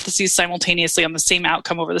hypotheses simultaneously on the same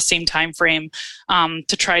outcome over the same time frame,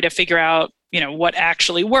 to try to figure out, what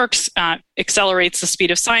actually works, accelerates the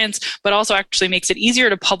speed of science, but also actually makes it easier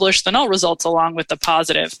to publish the null results along with the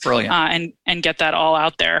positive. Brilliant. And get that all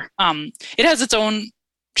out there. It has its own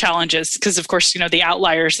challenges because, of course, the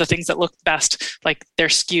outliers, the things that look best, like they're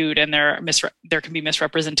skewed and there can be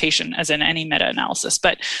misrepresentation, as in any meta-analysis.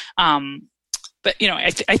 But I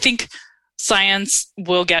think science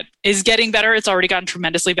is getting better. It's already gotten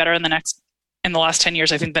tremendously better in the last 10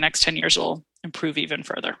 years. I think the next 10 years will improve even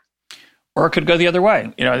further. Or it could go the other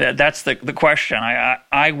way. That's the question.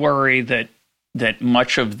 I worry that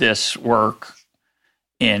much of this work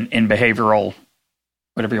in behavioral,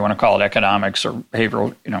 whatever you want to call it, economics or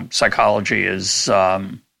behavioral, psychology is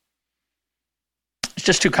it's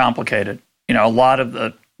just too complicated. A lot of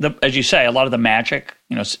the as you say, a lot of the magic,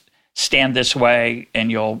 stand this way and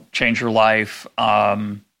you'll change your life.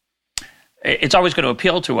 It's always going to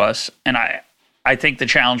appeal to us, and I think the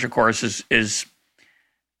challenge, of course, is.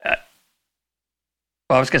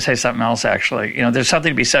 Well, I was going to say something else, actually. There's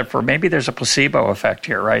something to be said for maybe there's a placebo effect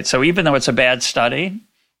here, right? So even though it's a bad study,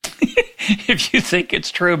 if you think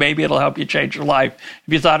it's true, maybe it'll help you change your life.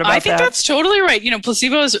 Have you thought about that? I think that's totally right.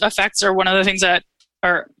 Placebo effects are one of the things that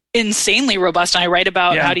are insanely robust, and I write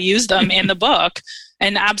about how to use them in the book.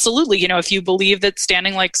 And absolutely, if you believe that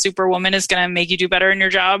standing like Superwoman is going to make you do better in your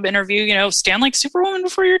job interview, stand like Superwoman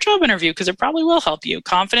before your job interview, because it probably will help you.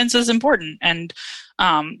 Confidence is important, and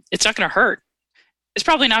it's not going to hurt. It's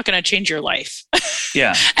probably not going to change your life.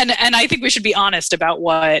 Yeah. And I think we should be honest about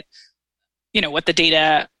what the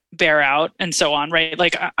data bear out and so on, right?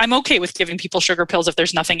 Like, I'm okay with giving people sugar pills if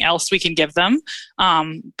there's nothing else we can give them.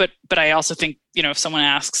 But I also think, if someone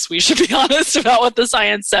asks, we should be honest about what the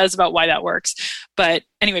science says about why that works. But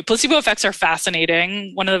anyway, placebo effects are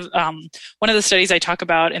fascinating. One of the studies I talk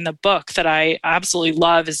about in the book that I absolutely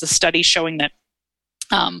love is the study showing that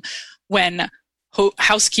when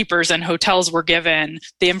housekeepers and hotels were given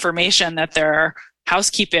the information that their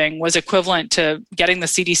housekeeping was equivalent to getting the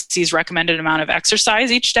CDC's recommended amount of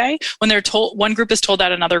exercise each day. When they're told, one group is told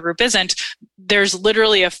that another group isn't, there's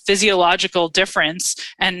literally a physiological difference,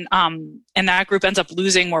 and that group ends up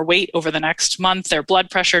losing more weight over the next month. Their blood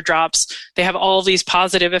pressure drops. They have all of these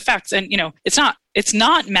positive effects, and it's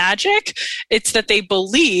not magic. It's that they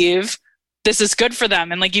believe this is good for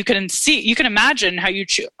them. And like you can imagine how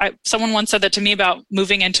someone once said that to me about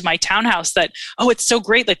moving into my townhouse, that, oh, it's so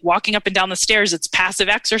great. Like walking up and down the stairs, it's passive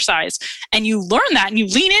exercise. And you learn that and you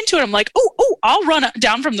lean into it. I'm like, oh, I'll run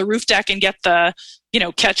down from the roof deck and get the,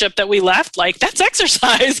 ketchup that we left. Like that's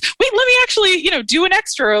exercise. Wait, let me actually, do an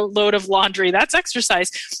extra load of laundry. That's exercise.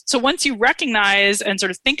 So once you recognize and sort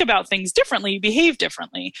of think about things differently, you behave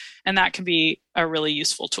differently. And that can be a really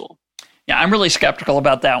useful tool. Yeah, I'm really skeptical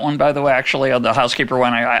about that one, by the way, actually, on the housekeeper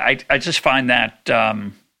one. I just find that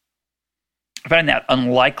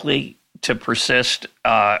unlikely to persist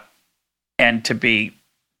and to be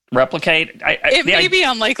replicate. It may be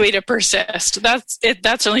unlikely to persist. That's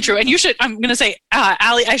certainly true. And I'm going to say,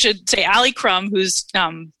 Allie Crum, who's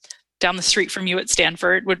down the street from you at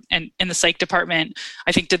Stanford and in the psych department,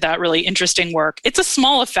 I think did that really interesting work. It's a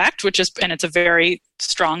small effect, and it's a very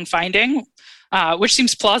strong finding. Which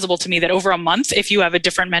seems plausible to me, that over a month, if you have a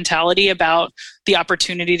different mentality about the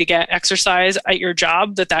opportunity to get exercise at your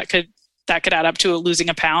job, that could add up to losing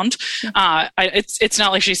a pound. It's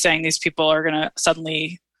not like she's saying these people are going to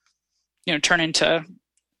suddenly, turn into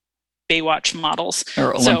Baywatch models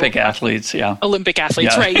or Olympic athletes. Yeah, Olympic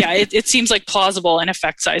athletes, yeah. Right? Yeah, it seems like plausible in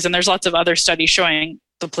effect size, and there's lots of other studies showing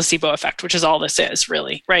the placebo effect, which is all this is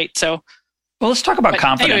really, right? So. Well, let's talk about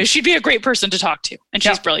confidence. Anyway, she'd be a great person to talk to, and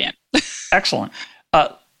she's brilliant. Excellent.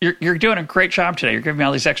 You're doing a great job today. You're giving me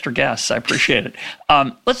all these extra guests. I appreciate it.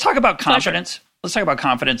 Let's talk about confidence. Pleasure. Let's talk about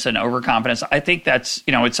confidence and overconfidence. I think that's,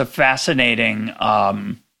 it's a fascinating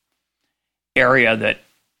area that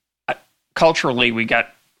culturally we got,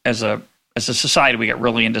 as a society, we got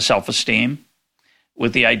really into self-esteem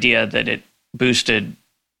with the idea that it boosted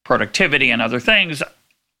productivity and other things.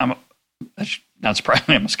 Not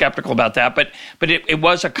surprisingly, I'm skeptical about that, but it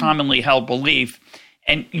was a commonly held belief,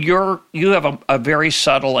 and you have a very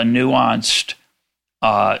subtle and nuanced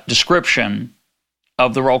description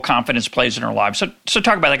of the role confidence plays in our lives. So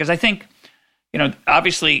talk about that, because I think,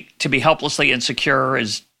 obviously to be helplessly insecure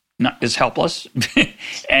is helpless,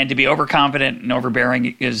 and to be overconfident and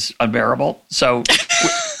overbearing is unbearable. So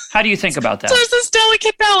how do you think about that? So there's this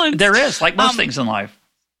delicate balance. There is, like most things in life.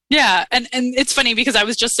 Yeah. And it's funny because I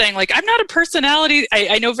was just saying, like, I'm not a personality.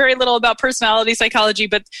 I know very little about personality psychology,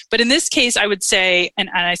 but in this case, I would say, and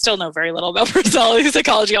I still know very little about personality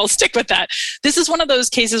psychology. I'll stick with that. This is one of those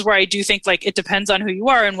cases where I do think, like, it depends on who you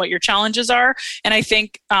are and what your challenges are. And I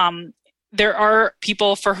think, there are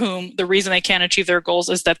people for whom the reason they can't achieve their goals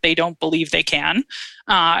is that they don't believe they can.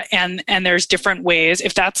 And there's different ways.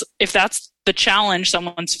 If that's the challenge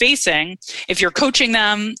someone's facing, if you're coaching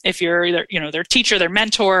them, if you're their teacher, their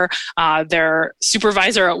mentor, their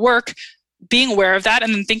supervisor at work, being aware of that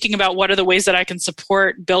and then thinking about what are the ways that I can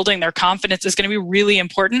support building their confidence is going to be really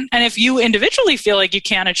important. And if you individually feel like you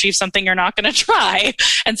can't achieve something, you're not going to try.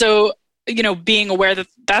 And so, being aware that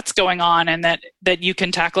that's going on and that you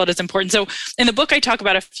can tackle it is important. So in the book, I talk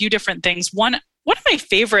about a few different things. One of my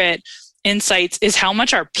favorite insights is how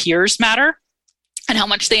much our peers matter and how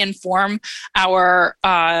much they inform our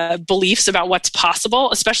beliefs about what's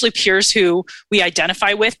possible, especially peers who we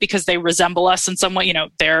identify with because they resemble us in some way.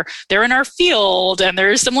 They're in our field and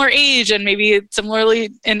they're similar age and maybe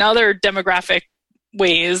similarly in other demographic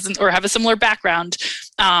ways or have a similar background.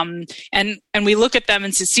 And we look at them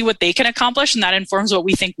and see what they can accomplish, and that informs what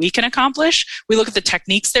we think we can accomplish. We look at the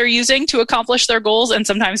techniques they're using to accomplish their goals, and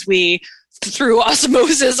sometimes we, through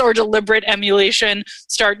osmosis or deliberate emulation,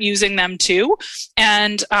 start using them too.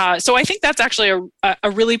 And so I think that's actually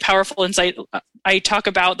a really powerful insight. I talk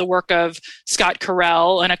about the work of Scott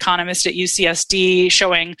Carell, an economist at UCSD,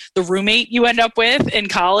 showing the roommate you end up with in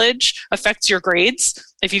college affects your grades.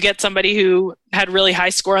 If you get somebody who had really high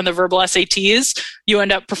score on the verbal SATs, you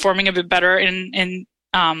end up performing a bit better in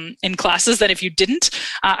classes than if you didn't.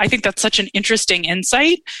 I think that's such an interesting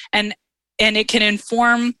insight, and it can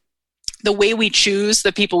inform the way we choose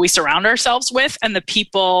the people we surround ourselves with, and the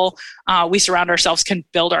people we surround ourselves can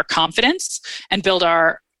build our confidence and build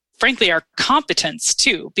frankly, our competence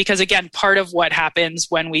too. Because again, part of what happens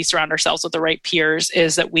when we surround ourselves with the right peers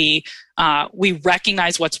is that we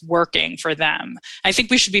recognize what's working for them. I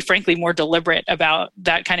think we should be frankly more deliberate about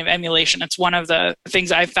that kind of emulation. It's one of the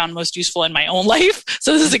things I've found most useful in my own life.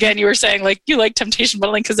 So this is, again, you were saying like you like temptation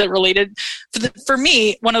modeling because it related. For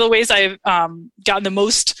me, one of the ways I've gotten the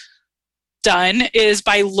most done is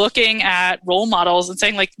by looking at role models and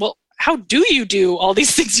saying like, well, how do you do all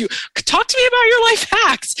these things? You talk to me about your life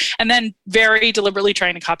hacks, and then very deliberately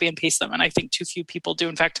trying to copy and paste them. And I think too few people do.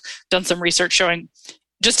 In fact, done some research showing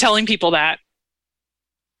just telling people that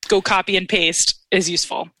go copy and paste is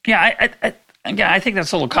useful. Yeah, I think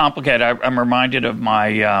that's a little complicated. I'm reminded of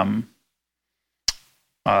my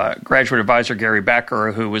graduate advisor, Gary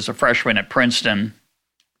Becker, who was a freshman at Princeton.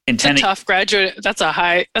 It's a tough graduate. That's a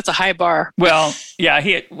high bar. Well,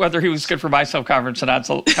 yeah, whether he was good for my self-confidence or not, it's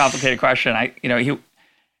a complicated question. I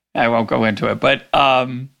won't go into it. But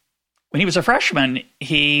when he was a freshman,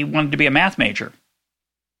 he wanted to be a math major.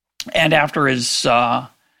 And after his... I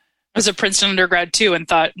was a Princeton undergrad too and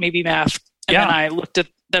thought maybe math. And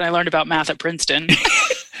then I learned about math at Princeton.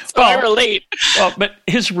 So I relate. Well, but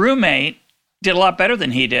his roommate did a lot better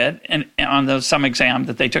than he did and on some exam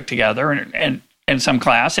that they took together and in some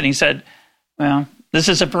class, and he said, well, this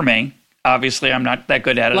isn't for me. Obviously, I'm not that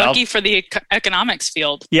good at it. Lucky for the economics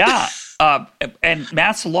field. Yeah, and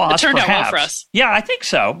math's lost, it turned perhaps. out well for us. Yeah, I think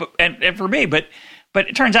so, and for me, but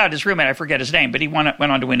it turns out his roommate, I forget his name, but he went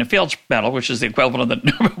on to win a Fields Medal, which is the equivalent of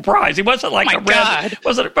the Nobel Prize. He wasn't like God.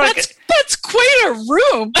 That's quite a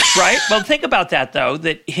room. Right? Well, think about that, though,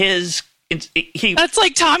 that that's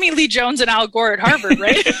like Tommy Lee Jones and Al Gore at Harvard,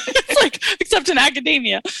 right? It's like, except in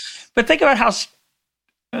academia. But think about how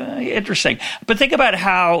interesting. But think about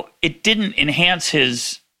how it didn't enhance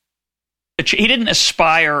his. He didn't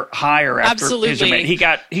aspire higher after Absolutely.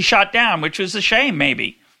 He shot down, which was a shame.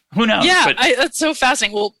 Maybe who knows? Yeah, that's so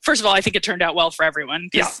fascinating. Well, first of all, I think it turned out well for everyone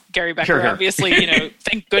because Gary Becker, obviously,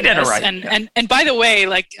 thank goodness. Right. And by the way,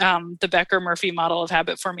 like the Becker-Murphy model of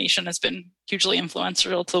habit formation has been hugely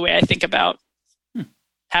influential to the way I think about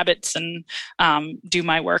habits and do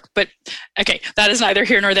my work. But okay, that is neither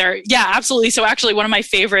here nor there. Yeah, absolutely. So actually one of my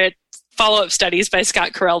favorite follow-up studies by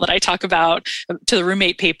Scott Carell that I talk about to the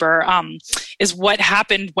roommate paper is what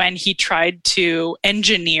happened when he tried to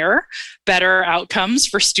engineer better outcomes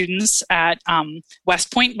for students at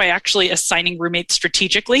West Point by actually assigning roommates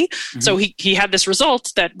strategically. Mm-hmm. So he had this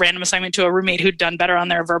result that random assignment to a roommate who'd done better on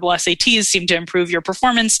their verbal SATs seemed to improve your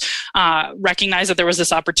performance, recognized that there was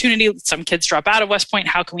this opportunity. Some kids drop out of West Point.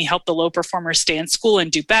 How can we help the low performers stay in school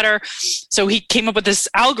and do better? So he came up with this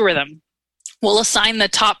algorithm. We'll assign the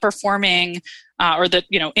top performing or the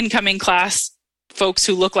incoming class folks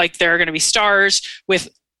who look like they're going to be stars with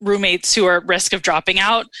roommates who are at risk of dropping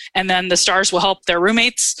out. And then the stars will help their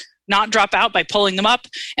roommates not drop out by pulling them up.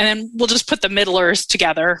 And then we'll just put the middlers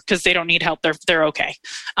together because they don't need help. They're okay.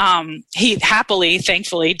 He happily,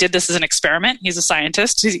 thankfully, did this as an experiment. He's a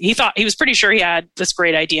scientist. He thought he was pretty sure he had this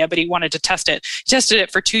great idea, but he wanted to test it. He tested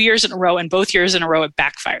it for 2 years in a row, and both years in a row it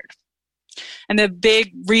backfired. And the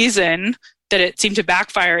big reason that it seemed to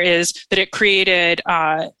backfire is that it created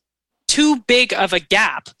too big of a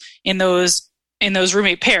gap in those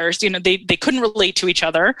roommate pairs. They couldn't relate to each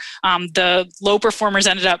other. The low performers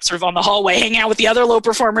ended up sort of on the hallway hanging out with the other low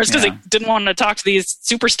performers because they didn't want to talk to these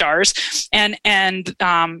superstars. And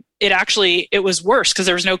it was worse because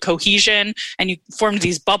there was no cohesion and you formed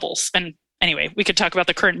these bubbles. And anyway, we could talk about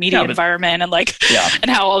the current media environment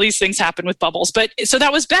and how all these things happen with bubbles. But so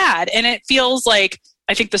that was bad. And it feels like,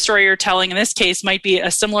 I think the story you're telling in this case might be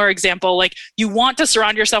a similar example. Like you want to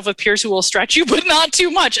surround yourself with peers who will stretch you, but not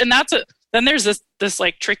too much. And then there's this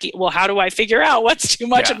like tricky, well, how do I figure out what's too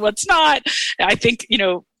much and what's not? I think,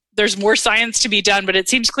 there's more science to be done, but it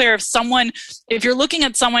seems clear if you're looking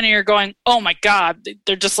at someone and you're going, oh my God,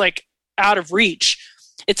 they're just like out of reach.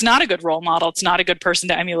 It's not a good role model. It's not a good person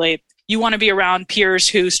to emulate. You want to be around peers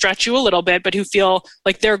who stretch you a little bit, but who feel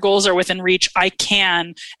like their goals are within reach. I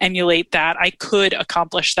can emulate that. I could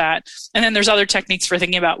accomplish that. And then there's other techniques for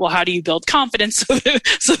thinking about, well, how do you build confidence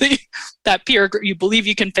so that peer group, you believe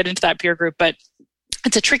you can fit into that peer group. But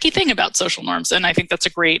it's a tricky thing about social norms. And I think that's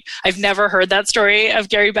I've never heard that story of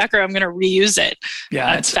Gary Becker. I'm going to reuse it.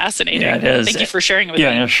 Yeah. It's fascinating. Yeah, it is. Thank you for sharing it with me.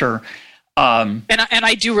 Yeah, sure. And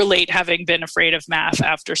I do relate, having been afraid of math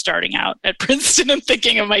after starting out at Princeton and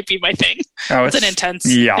thinking it might be my thing. It's an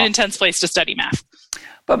intense place to study math.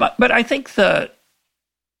 But I think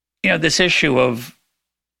this issue of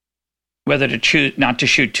whether to choose not to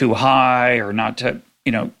shoot too high or not to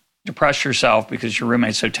depress yourself because your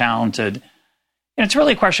roommate's so talented, and it's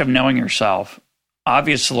really a question of knowing yourself.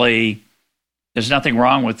 Obviously, there's nothing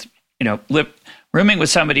wrong with rooming with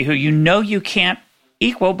somebody who you can't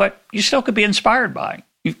equal, but you still could be inspired by.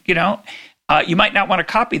 You might not want to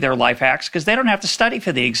copy their life hacks because they don't have to study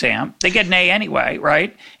for the exam. They get an A anyway,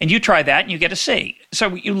 right? And you try that and you get a C.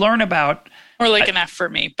 So you learn about... Or like an F for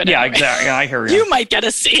me. But anyway. Exactly. I hear you. You might get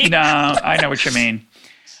a C. No, I know what you mean.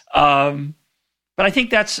 But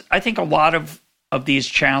I think a lot of these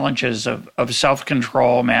challenges of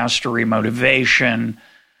self-control, mastery, motivation,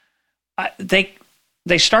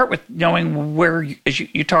 they start with knowing where, as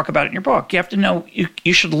you talk about it in your book, you have to know,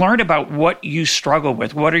 you should learn about what you struggle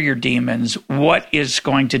with, what are your demons, what is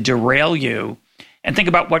going to derail you, and think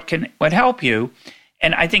about what help you.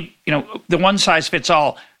 And I think, the one size fits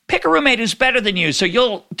all, pick a roommate who's better than you so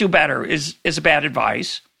you'll do better is a bad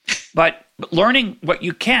advice. But learning what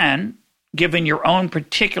you can, given your own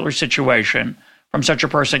particular situation from such a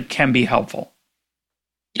person, can be helpful.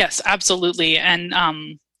 Yes, absolutely. And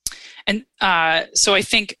so I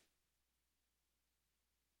think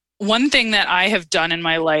one thing that I have done in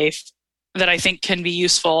my life that I think can be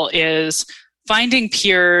useful is finding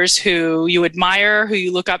peers who you admire, who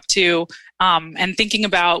you look up to, and thinking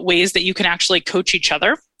about ways that you can actually coach each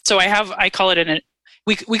other. So I call it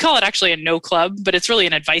we call it actually a no club, but it's really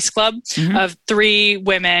an advice club of 3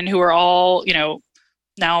 women who are all,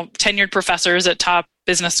 now tenured professors at top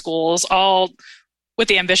business schools, all with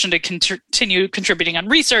the ambition to continue contributing on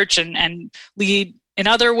research and lead in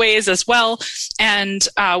other ways as well. And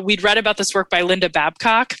we'd read about this work by Linda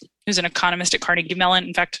Babcock, who's an economist at Carnegie Mellon.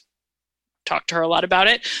 In fact, talked to her a lot about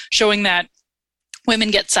it, showing that women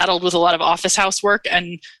get saddled with a lot of office housework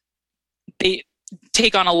and they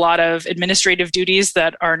take on a lot of administrative duties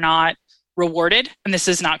that are not rewarded. And this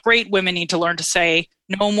is not great. Women need to learn to say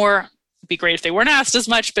no more. It'd be great if they weren't asked as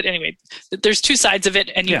much, but anyway, there's 2 sides of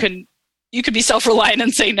it, and you can be self-reliant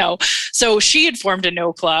and say no. So she had formed a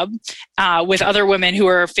no club with other women who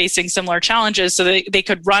are facing similar challenges, so they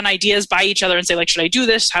could run ideas by each other and say, like, should I do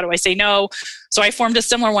this? How do I say no? So I formed a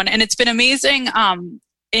similar one, and it's been amazing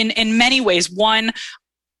in many ways. One,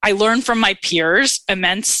 I learned from my peers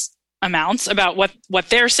immense amounts about what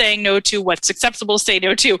they're saying no to, what's acceptable to say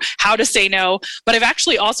no to, how to say no. But I've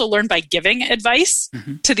actually also learned by giving advice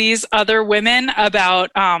to these other women about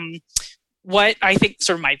what I think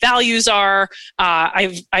sort of my values are.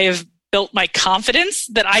 I have built my confidence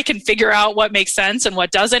that I can figure out what makes sense and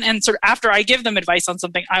what doesn't. And sort of after I give them advice on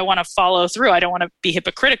something, I want to follow through. I don't want to be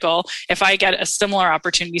hypocritical if I get a similar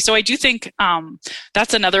opportunity. So I do think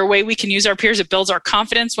that's another way we can use our peers. It builds our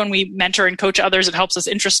confidence when we mentor and coach others. It helps us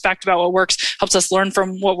introspect about what works, helps us learn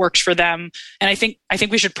from what works for them. And I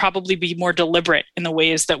think we should probably be more deliberate in the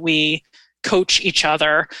ways that we coach each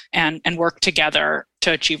other and work together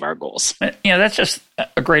to achieve our goals. That's just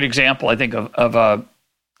a great example, I think, of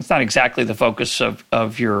it's not exactly the focus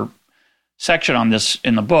of your section on this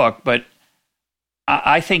in the book, but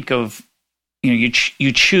I think of, you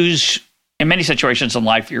choose, in many situations in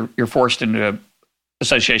life, you're forced into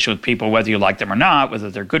association with people, whether you like them or not, whether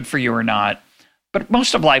they're good for you or not. But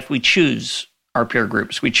most of life, we choose our peer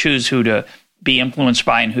groups. We choose who to be influenced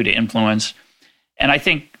by and who to influence. And I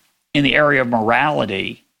think in the area of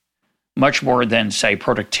morality, much more than, say,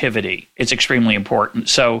 productivity, it's extremely important.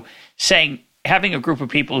 So having a group of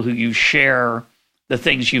people who you share the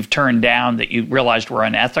things you've turned down that you realized were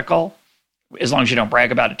unethical, as long as you don't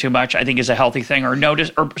brag about it too much, I think is a healthy thing. Or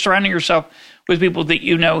surrounding yourself with people that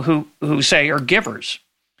who say are givers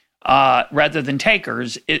rather than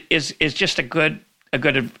takers is just good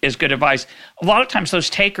advice. A lot of times those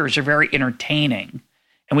takers are very entertaining,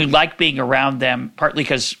 and we like being around them, partly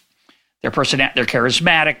because they're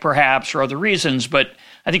charismatic perhaps, or other reasons. But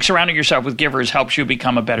I think surrounding yourself with givers helps you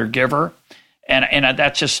become a better giver. And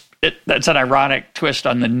that's an ironic twist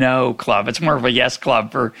on the no club. It's more of a yes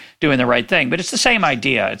club for doing the right thing. But it's the same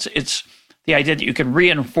idea. It's the idea that you can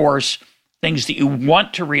reinforce things that you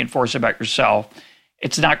want to reinforce about yourself.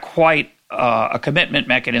 It's not quite a commitment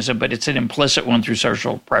mechanism, but it's an implicit one through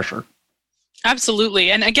social pressure.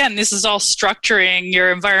 Absolutely. And again, this is all structuring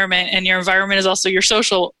your environment, and your environment is also your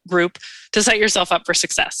social group to set yourself up for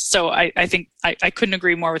success. So I think I couldn't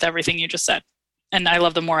agree more with everything you just said. And I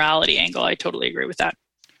love the morality angle. I totally agree with that.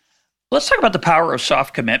 Let's talk about the power of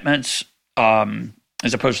soft commitments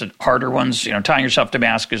as opposed to harder ones. Tying yourself to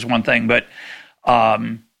mask is one thing, but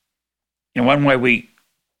one way we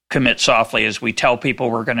commit softly is we tell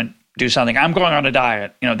people we're going to do something. I'm going on a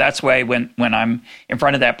diet. That's way when I'm in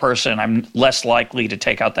front of that person, I'm less likely to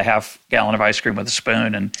take out the half gallon of ice cream with a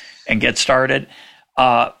spoon and get started.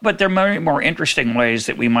 But there are many more interesting ways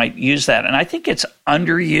that we might use that. And I think it's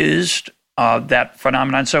underused, that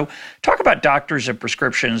phenomenon. So talk about doctors and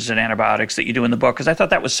prescriptions and antibiotics that you do in the book, because I thought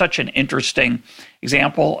that was such an interesting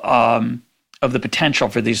example of the potential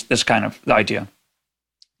for this kind of idea.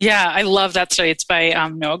 Yeah, I love that study. It's by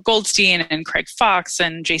Noah Goldstein and Craig Fox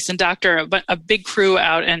and Jason Doctor, but a big crew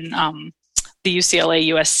out in the UCLA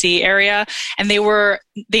USC area, and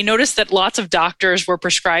they noticed that lots of doctors were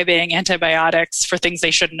prescribing antibiotics for things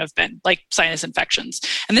they shouldn't have been, like sinus infections.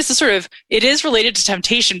 And this is it is related to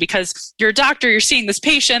temptation, because you're a doctor, you're seeing this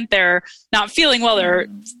patient, they're not feeling well, they're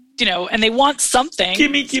and they want something.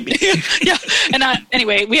 Gimme. Yeah. And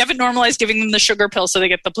anyway, we haven't normalized giving them the sugar pill so they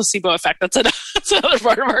get the placebo effect. That's another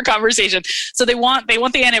part of our conversation. So they want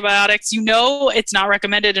the antibiotics. It's not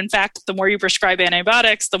recommended. In fact, the more you prescribe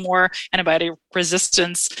antibiotics, the more antibiotic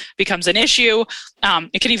resistance becomes an issue.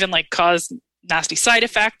 It can even cause nasty side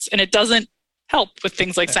effects, and it doesn't help with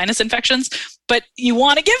things like sinus infections, but you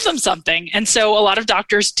want to give them something. And so a lot of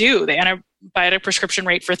doctors do. The antibiotic prescription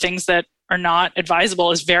rate for things that are not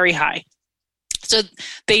advisable is very high. So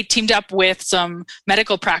they teamed up with some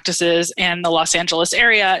medical practices in the Los Angeles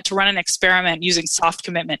area to run an experiment using soft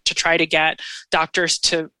commitment to try to get doctors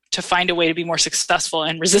to find a way to be more successful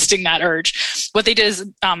in resisting that urge. What they did is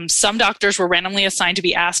some doctors were randomly assigned to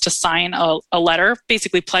be asked to sign a letter,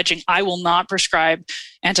 basically pledging, I will not prescribe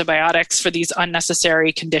antibiotics for these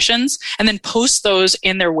unnecessary conditions, and then post those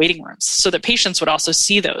in their waiting rooms so that patients would also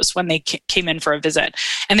see those when they came in for a visit.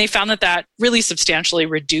 And they found that really substantially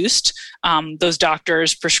reduced those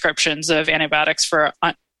doctors' prescriptions of antibiotics for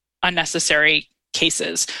unnecessary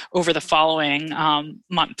cases over the following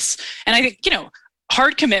months. And I think,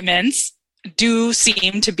 hard commitments do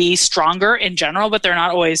seem to be stronger in general, but they're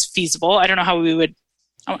not always feasible. I don't know how we would,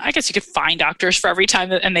 I guess you could fine doctors for every time,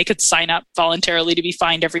 and they could sign up voluntarily to be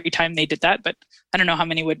fined every time they did that, but I don't know how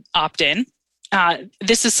many would opt in.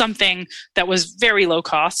 This is something that was very low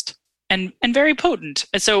cost and very potent.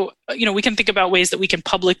 And so, we can think about ways that we can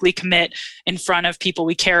publicly commit in front of people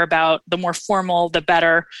we care about. The more formal, the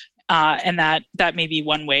better. And that may be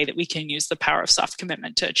one way that we can use the power of soft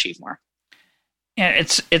commitment to achieve more. Yeah,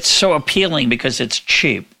 it's so appealing because it's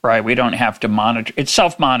cheap, right? We don't have to monitor. It's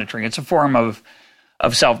self-monitoring. It's a form of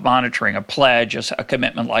self-monitoring, a pledge, a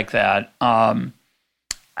commitment like that. Of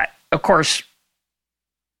course,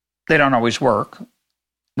 they don't always work.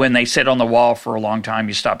 When they sit on the wall for a long time,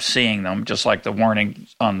 you stop seeing them, just like the warning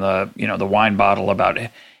on the wine bottle about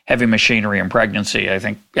heavy machinery and pregnancy. I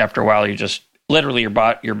think after a while, you just literally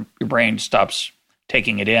your brain stops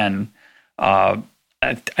taking it in.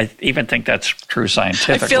 I even think that's true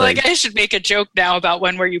scientifically. I feel like I should make a joke now about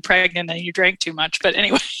when were you pregnant and you drank too much, but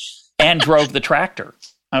anyway. And drove the tractor.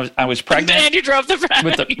 I was pregnant. And you drove the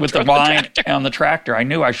with the wine on the tractor. I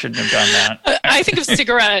knew I shouldn't have done that. I think of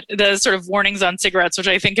the sort of warnings on cigarettes, which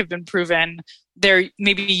I think have been proven. They're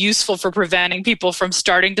maybe useful for preventing people from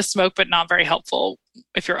starting to smoke, but not very helpful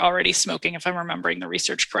if you're already smoking, if I'm remembering the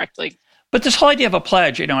research correctly. But this whole idea of a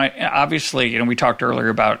pledge, obviously, we talked earlier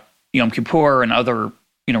about Yom Kippur and other,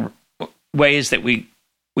 ways that we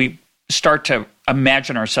start to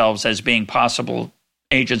imagine ourselves as being possible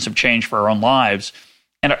agents of change for our own lives.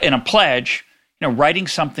 And in a pledge, writing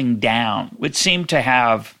something down would seem to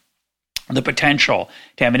have the potential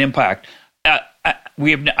to have an impact.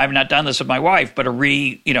 I've not done this with my wife, but a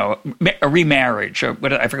remarriage, or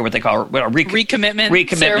I forget what they call it,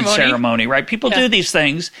 recommitment ceremony, right? People do these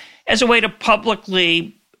things as a way to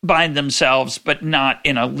publicly bind themselves, but not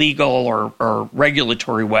in a legal or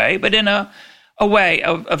regulatory way, but in a way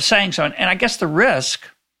of saying so. And I guess the risk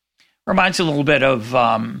reminds you a little bit of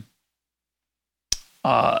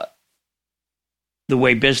the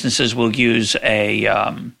way businesses will use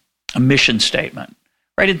a mission statement,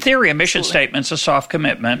 right? In theory, a mission statement's a soft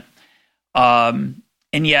commitment, and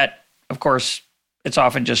yet, of course, it's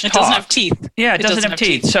often just talk. It doesn't have teeth. Yeah, it doesn't have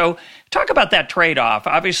teeth. So talk about that trade-off.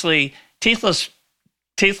 Obviously, teethless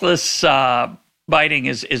biting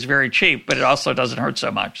is very cheap, but it also doesn't hurt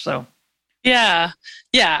so much. So, yeah,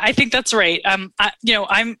 I think that's right. I'm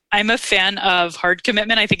a fan of hard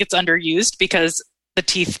commitment. I think it's underused because the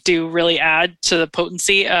teeth do really add to the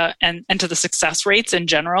potency and to the success rates in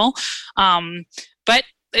general. But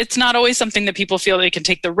it's not always something that people feel they can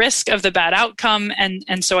take the risk of the bad outcome,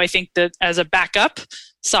 and so I think that as a backup,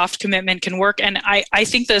 soft commitment can work. And I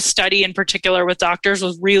think the study in particular with doctors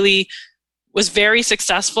was very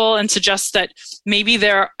successful and suggests that maybe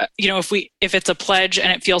if it's a pledge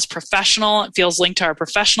and it feels professional, it feels linked to our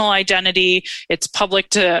professional identity, it's public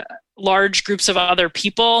to large groups of other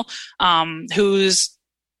people whose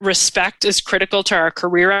respect is critical to our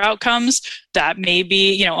career outcomes, that may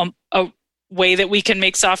be, a way that we can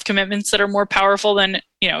make soft commitments that are more powerful than,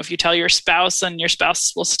 if you tell your spouse, and your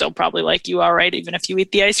spouse will still probably like you all right, even if you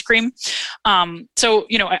eat the ice cream. So,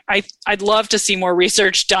 I'd love to see more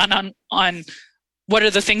research done on what are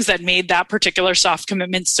the things that made that particular soft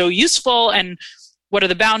commitment so useful, and what are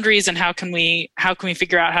the boundaries, and how can we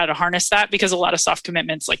figure out how to harness that? Because a lot of soft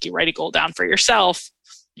commitments, like you write a goal down for yourself,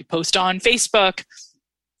 you post on Facebook.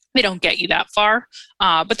 They don't get you that far,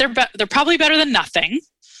 but they're probably better than nothing.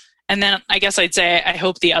 And then I guess I'd say I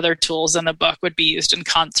hope the other tools in the book would be used in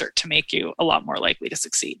concert to make you a lot more likely to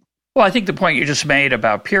succeed. Well, I think the point you just made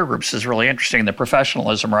about peer groups is really interesting, the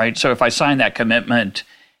professionalism, right? So if I sign that commitment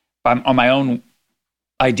on my own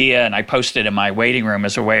idea and I post it in my waiting room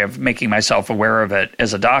as a way of making myself aware of it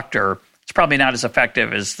as a doctor, it's probably not as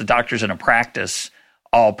effective as the doctors in a practice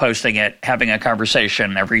all posting it, having a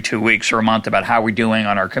conversation every 2 weeks or a month about how we're doing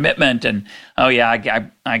on our commitment. And, oh, yeah,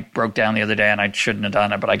 I broke down the other day and I shouldn't have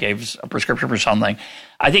done it, but I gave a prescription for something.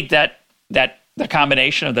 I think that the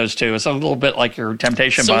combination of those two is a little bit like your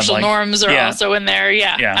temptation bundling. Social norms are also in there.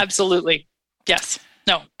 Yeah, absolutely. Yes.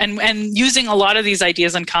 No. And using a lot of these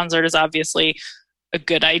ideas in concert is obviously a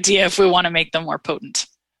good idea if we want to make them more potent.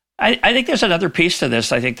 I think there's another piece to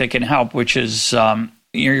this I think that can help, which is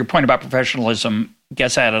your point about professionalism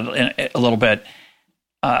gets at it a little bit.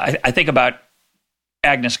 I think about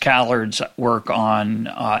Agnes Callard's work on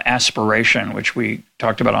aspiration, which we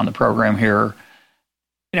talked about on the program here.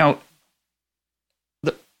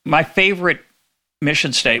 My favorite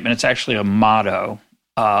mission statement, it's actually a motto,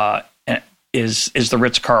 is the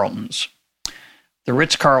Ritz-Carlton's. The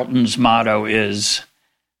Ritz-Carlton's motto is,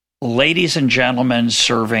 ladies and gentlemen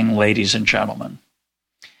serving ladies and gentlemen.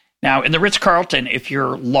 Now, in the Ritz-Carlton, if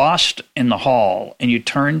you're lost in the hall and you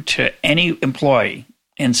turn to any employee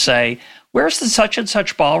and say, where's the such and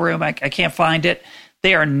such ballroom? I can't find it.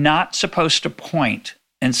 They are not supposed to point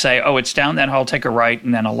and say, oh, it's down that hall, take a right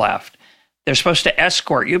and then a left. They're supposed to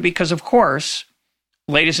escort you because, of course,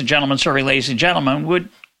 ladies and gentlemen serving ladies and gentlemen would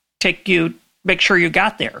make sure you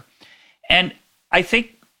got there. And I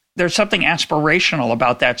think there's something aspirational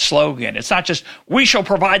about that slogan. It's not just, we shall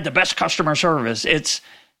provide the best customer service. It's,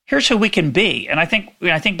 here's who we can be. And I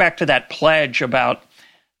think back to that pledge about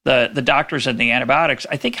the doctors and the antibiotics.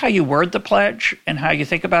 I think how you word the pledge and how you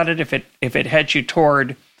think about it, if it heads you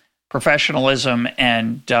toward professionalism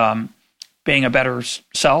and being a better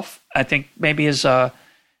self, I think maybe is the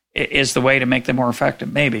way to make them more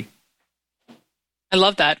effective. Maybe. I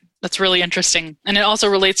love that. That's really interesting. And it also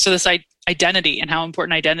relates to this identity and how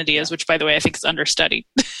important identity is, which, by the way, I think is understudied.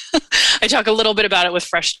 I talk a little bit about it with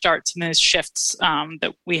Fresh Starts and those shifts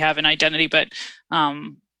that we have in identity, but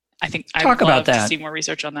I think I would love to see more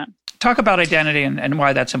research on that. Talk about identity and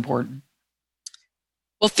why that's important.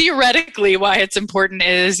 Well, theoretically, why it's important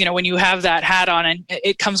is, when you have that hat on and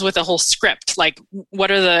it comes with a whole script, like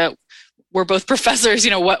we're both professors,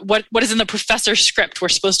 what is in the professor script? We're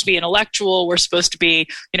supposed to be intellectual. We're supposed to be,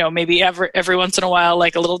 maybe every once in a while,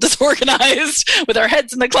 like a little disorganized with our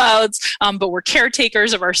heads in the clouds. But we're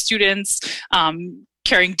caretakers of our students,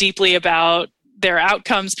 caring deeply about their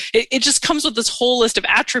outcomes. It just comes with this whole list of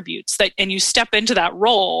attributes and you step into that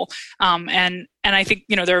role. And I think,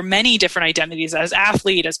 there are many different identities as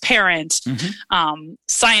athlete, as parent,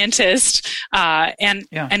 scientist.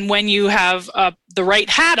 And when you have the right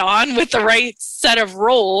hat on with the right set of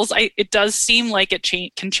roles, it does seem like it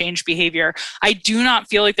can change behavior. I do not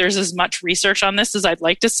feel like there's as much research on this as I'd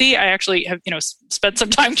like to see. I actually have, spent some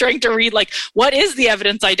time trying to read, what is the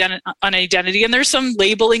evidence on identity? And there's some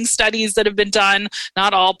labeling studies that have been done,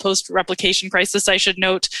 not all post-replication crisis, I should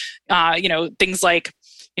note, things like,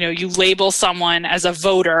 you label someone as a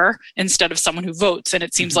voter instead of someone who votes. And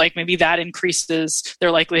it seems like maybe that increases their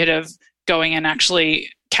likelihood of going and actually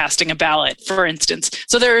casting a ballot, for instance.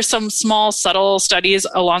 So there are some small, subtle studies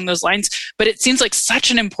along those lines, but it seems like such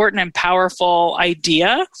an important and powerful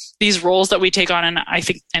idea, these roles that we take on. And I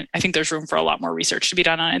think there's room for a lot more research to be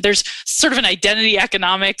done on it. There's sort of an identity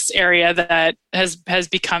economics area that has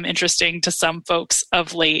become interesting to some folks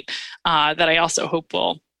of late that I also hope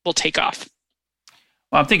will take off.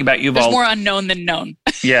 Well, I'm thinking about Yuval. There's more unknown than known.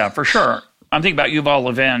 Yeah, for sure. I'm thinking about Yuval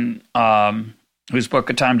Levin, whose book,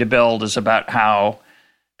 A Time to Build, is about how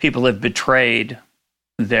people have betrayed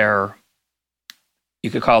their, you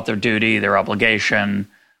could call it their duty, their obligation.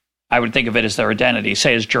 I would think of it as their identity,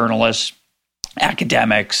 say as journalists,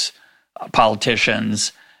 academics,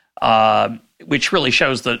 politicians, which really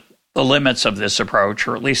shows the limits of this approach,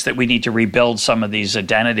 or at least that we need to rebuild some of these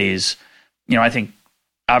identities. I think,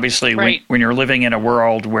 obviously, right, when you're living in a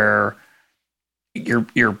world where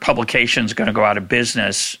your publication's going to go out of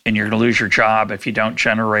business and you're going to lose your job if you don't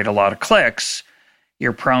generate a lot of clicks,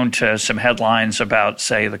 you're prone to some headlines about,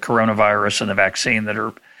 say, the coronavirus and the vaccine that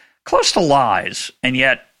are close to lies. And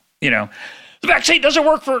yet, the vaccine doesn't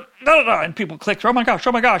work for and people click through, oh my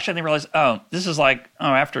gosh, and they realize, this is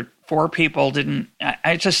after 4 people didn't,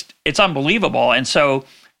 it's unbelievable. And so,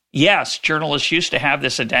 yes, journalists used to have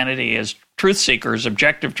this identity as truth seekers,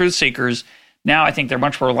 objective truth seekers. Now I think they're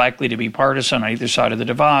much more likely to be partisan on either side of the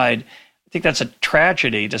divide. I think that's a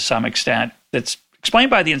tragedy to some extent that's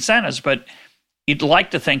explained by the incentives, but you'd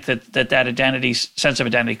like to think that identity, sense of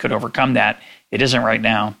identity could overcome that. It isn't right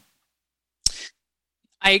now.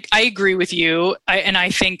 I agree with you. And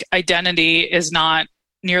I think identity is not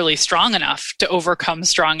nearly strong enough to overcome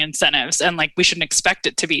strong incentives. And we shouldn't expect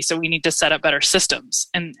it to be. So we need to set up better systems.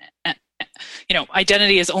 And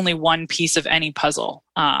identity is only one piece of any puzzle.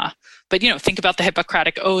 But think about the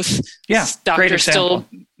Hippocratic Oath. Yeah, doctors still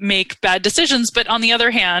make bad decisions. But on the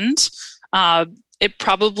other hand, it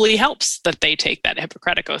probably helps that they take that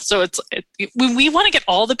Hippocratic Oath. So when we want to get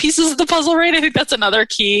all the pieces of the puzzle right, I think that's another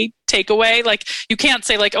key takeaway. You can't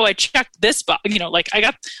say oh, I checked this box, I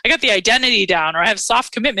got the identity down, or I have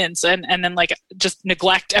soft commitments, and then just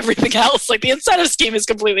neglect everything else. The incentive scheme is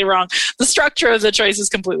completely wrong. The structure of the choice is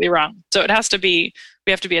completely wrong. So we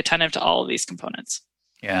have to be attentive to all of these components.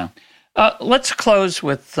 Yeah. Let's close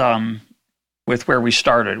with where we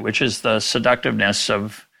started, which is the seductiveness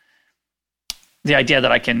of the idea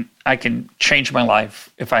that I can change my life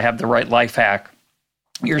if I have the right life hack.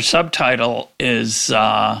 Your subtitle is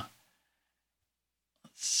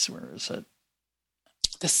where is it?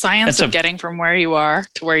 The science of getting from where you are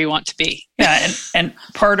to where you want to be. Yeah, and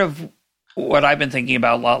part of what I've been thinking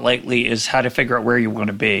about a lot lately is how to figure out where you want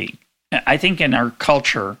to be. I think in our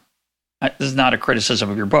culture, this is not a criticism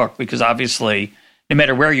of your book, because obviously, no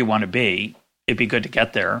matter where you want to be, it'd be good to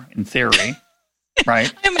get there in theory.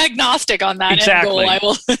 Right. I'm agnostic on that exactly. End goal. I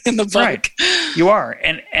will in the book. Right. You are.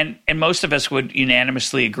 And most of us would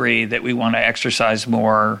unanimously agree that we want to exercise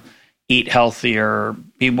more, eat healthier,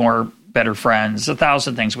 be better friends,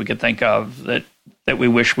 1,000 things we could think of that we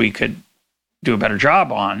wish we could do a better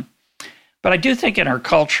job on. But I do think in our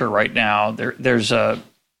culture right now, there's a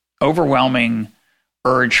overwhelming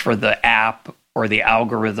urge for the app or the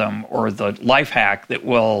algorithm or the life hack that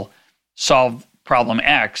will solve problem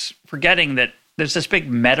X, forgetting that there's this big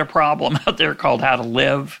meta problem out there called how to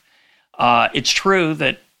live. It's true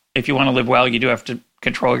that if you want to live well, you do have to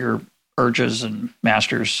control your urges and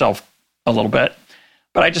master yourself a little bit.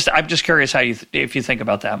 But I'm just curious if you think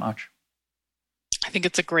about that much. I think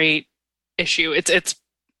it's a great issue. It's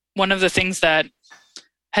one of the things that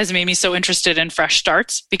has made me so interested in fresh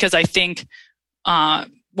starts, because I think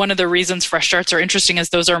one of the reasons fresh starts are interesting is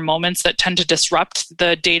those are moments that tend to disrupt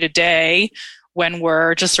the day-to-day when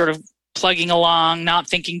we're just sort of plugging along, not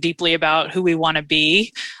thinking deeply about who we want to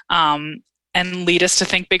be, and lead us to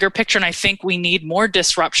think bigger picture. And I think we need more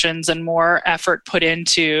disruptions and more effort put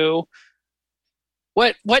into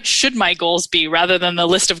what should my goals be, rather than the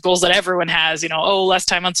list of goals that everyone has, less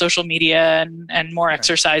time on social media and more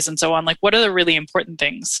exercise and so on. What are the really important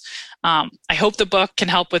things? I hope the book can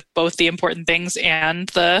help with both the important things and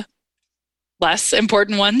the less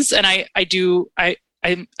important ones. And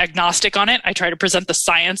I'm agnostic on it. I try to present the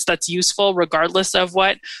science that's useful regardless of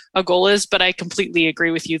what a goal is, but I completely agree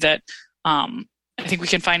with you that I think we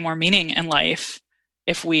can find more meaning in life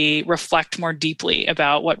if we reflect more deeply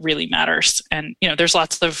about what really matters. And, there's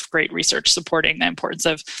lots of great research supporting the importance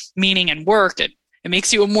of meaning and work. It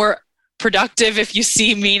makes you more productive if you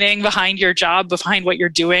see meaning behind your job, behind what you're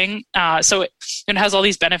doing. So it has all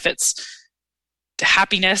these benefits to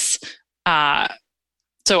happiness.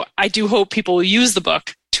 So I do hope people will use the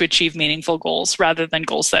book to achieve meaningful goals rather than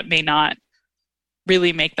goals that may not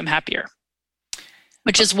really make them happier.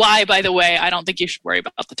 Which is why, by the way, I don't think you should worry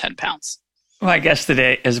about the 10 pounds. Well, my guest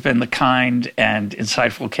today has been the kind and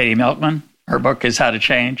insightful Katy Milkman. Her book is How to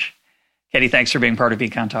Change. Katy, thanks for being part of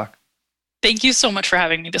EconTalk. Thank you so much for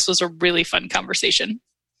having me. This was a really fun conversation.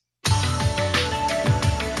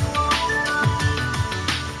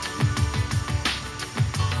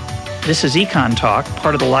 This is EconTalk,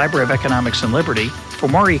 part of the Library of Economics and Liberty. For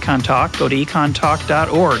more EconTalk, go to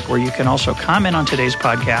econtalk.org, where you can also comment on today's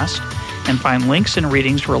podcast and find links and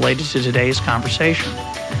readings related to today's conversation.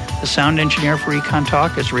 The sound engineer for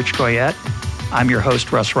EconTalk is Rich Goyette. I'm your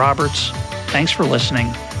host, Russ Roberts. Thanks for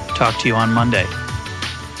listening. Talk to you on Monday.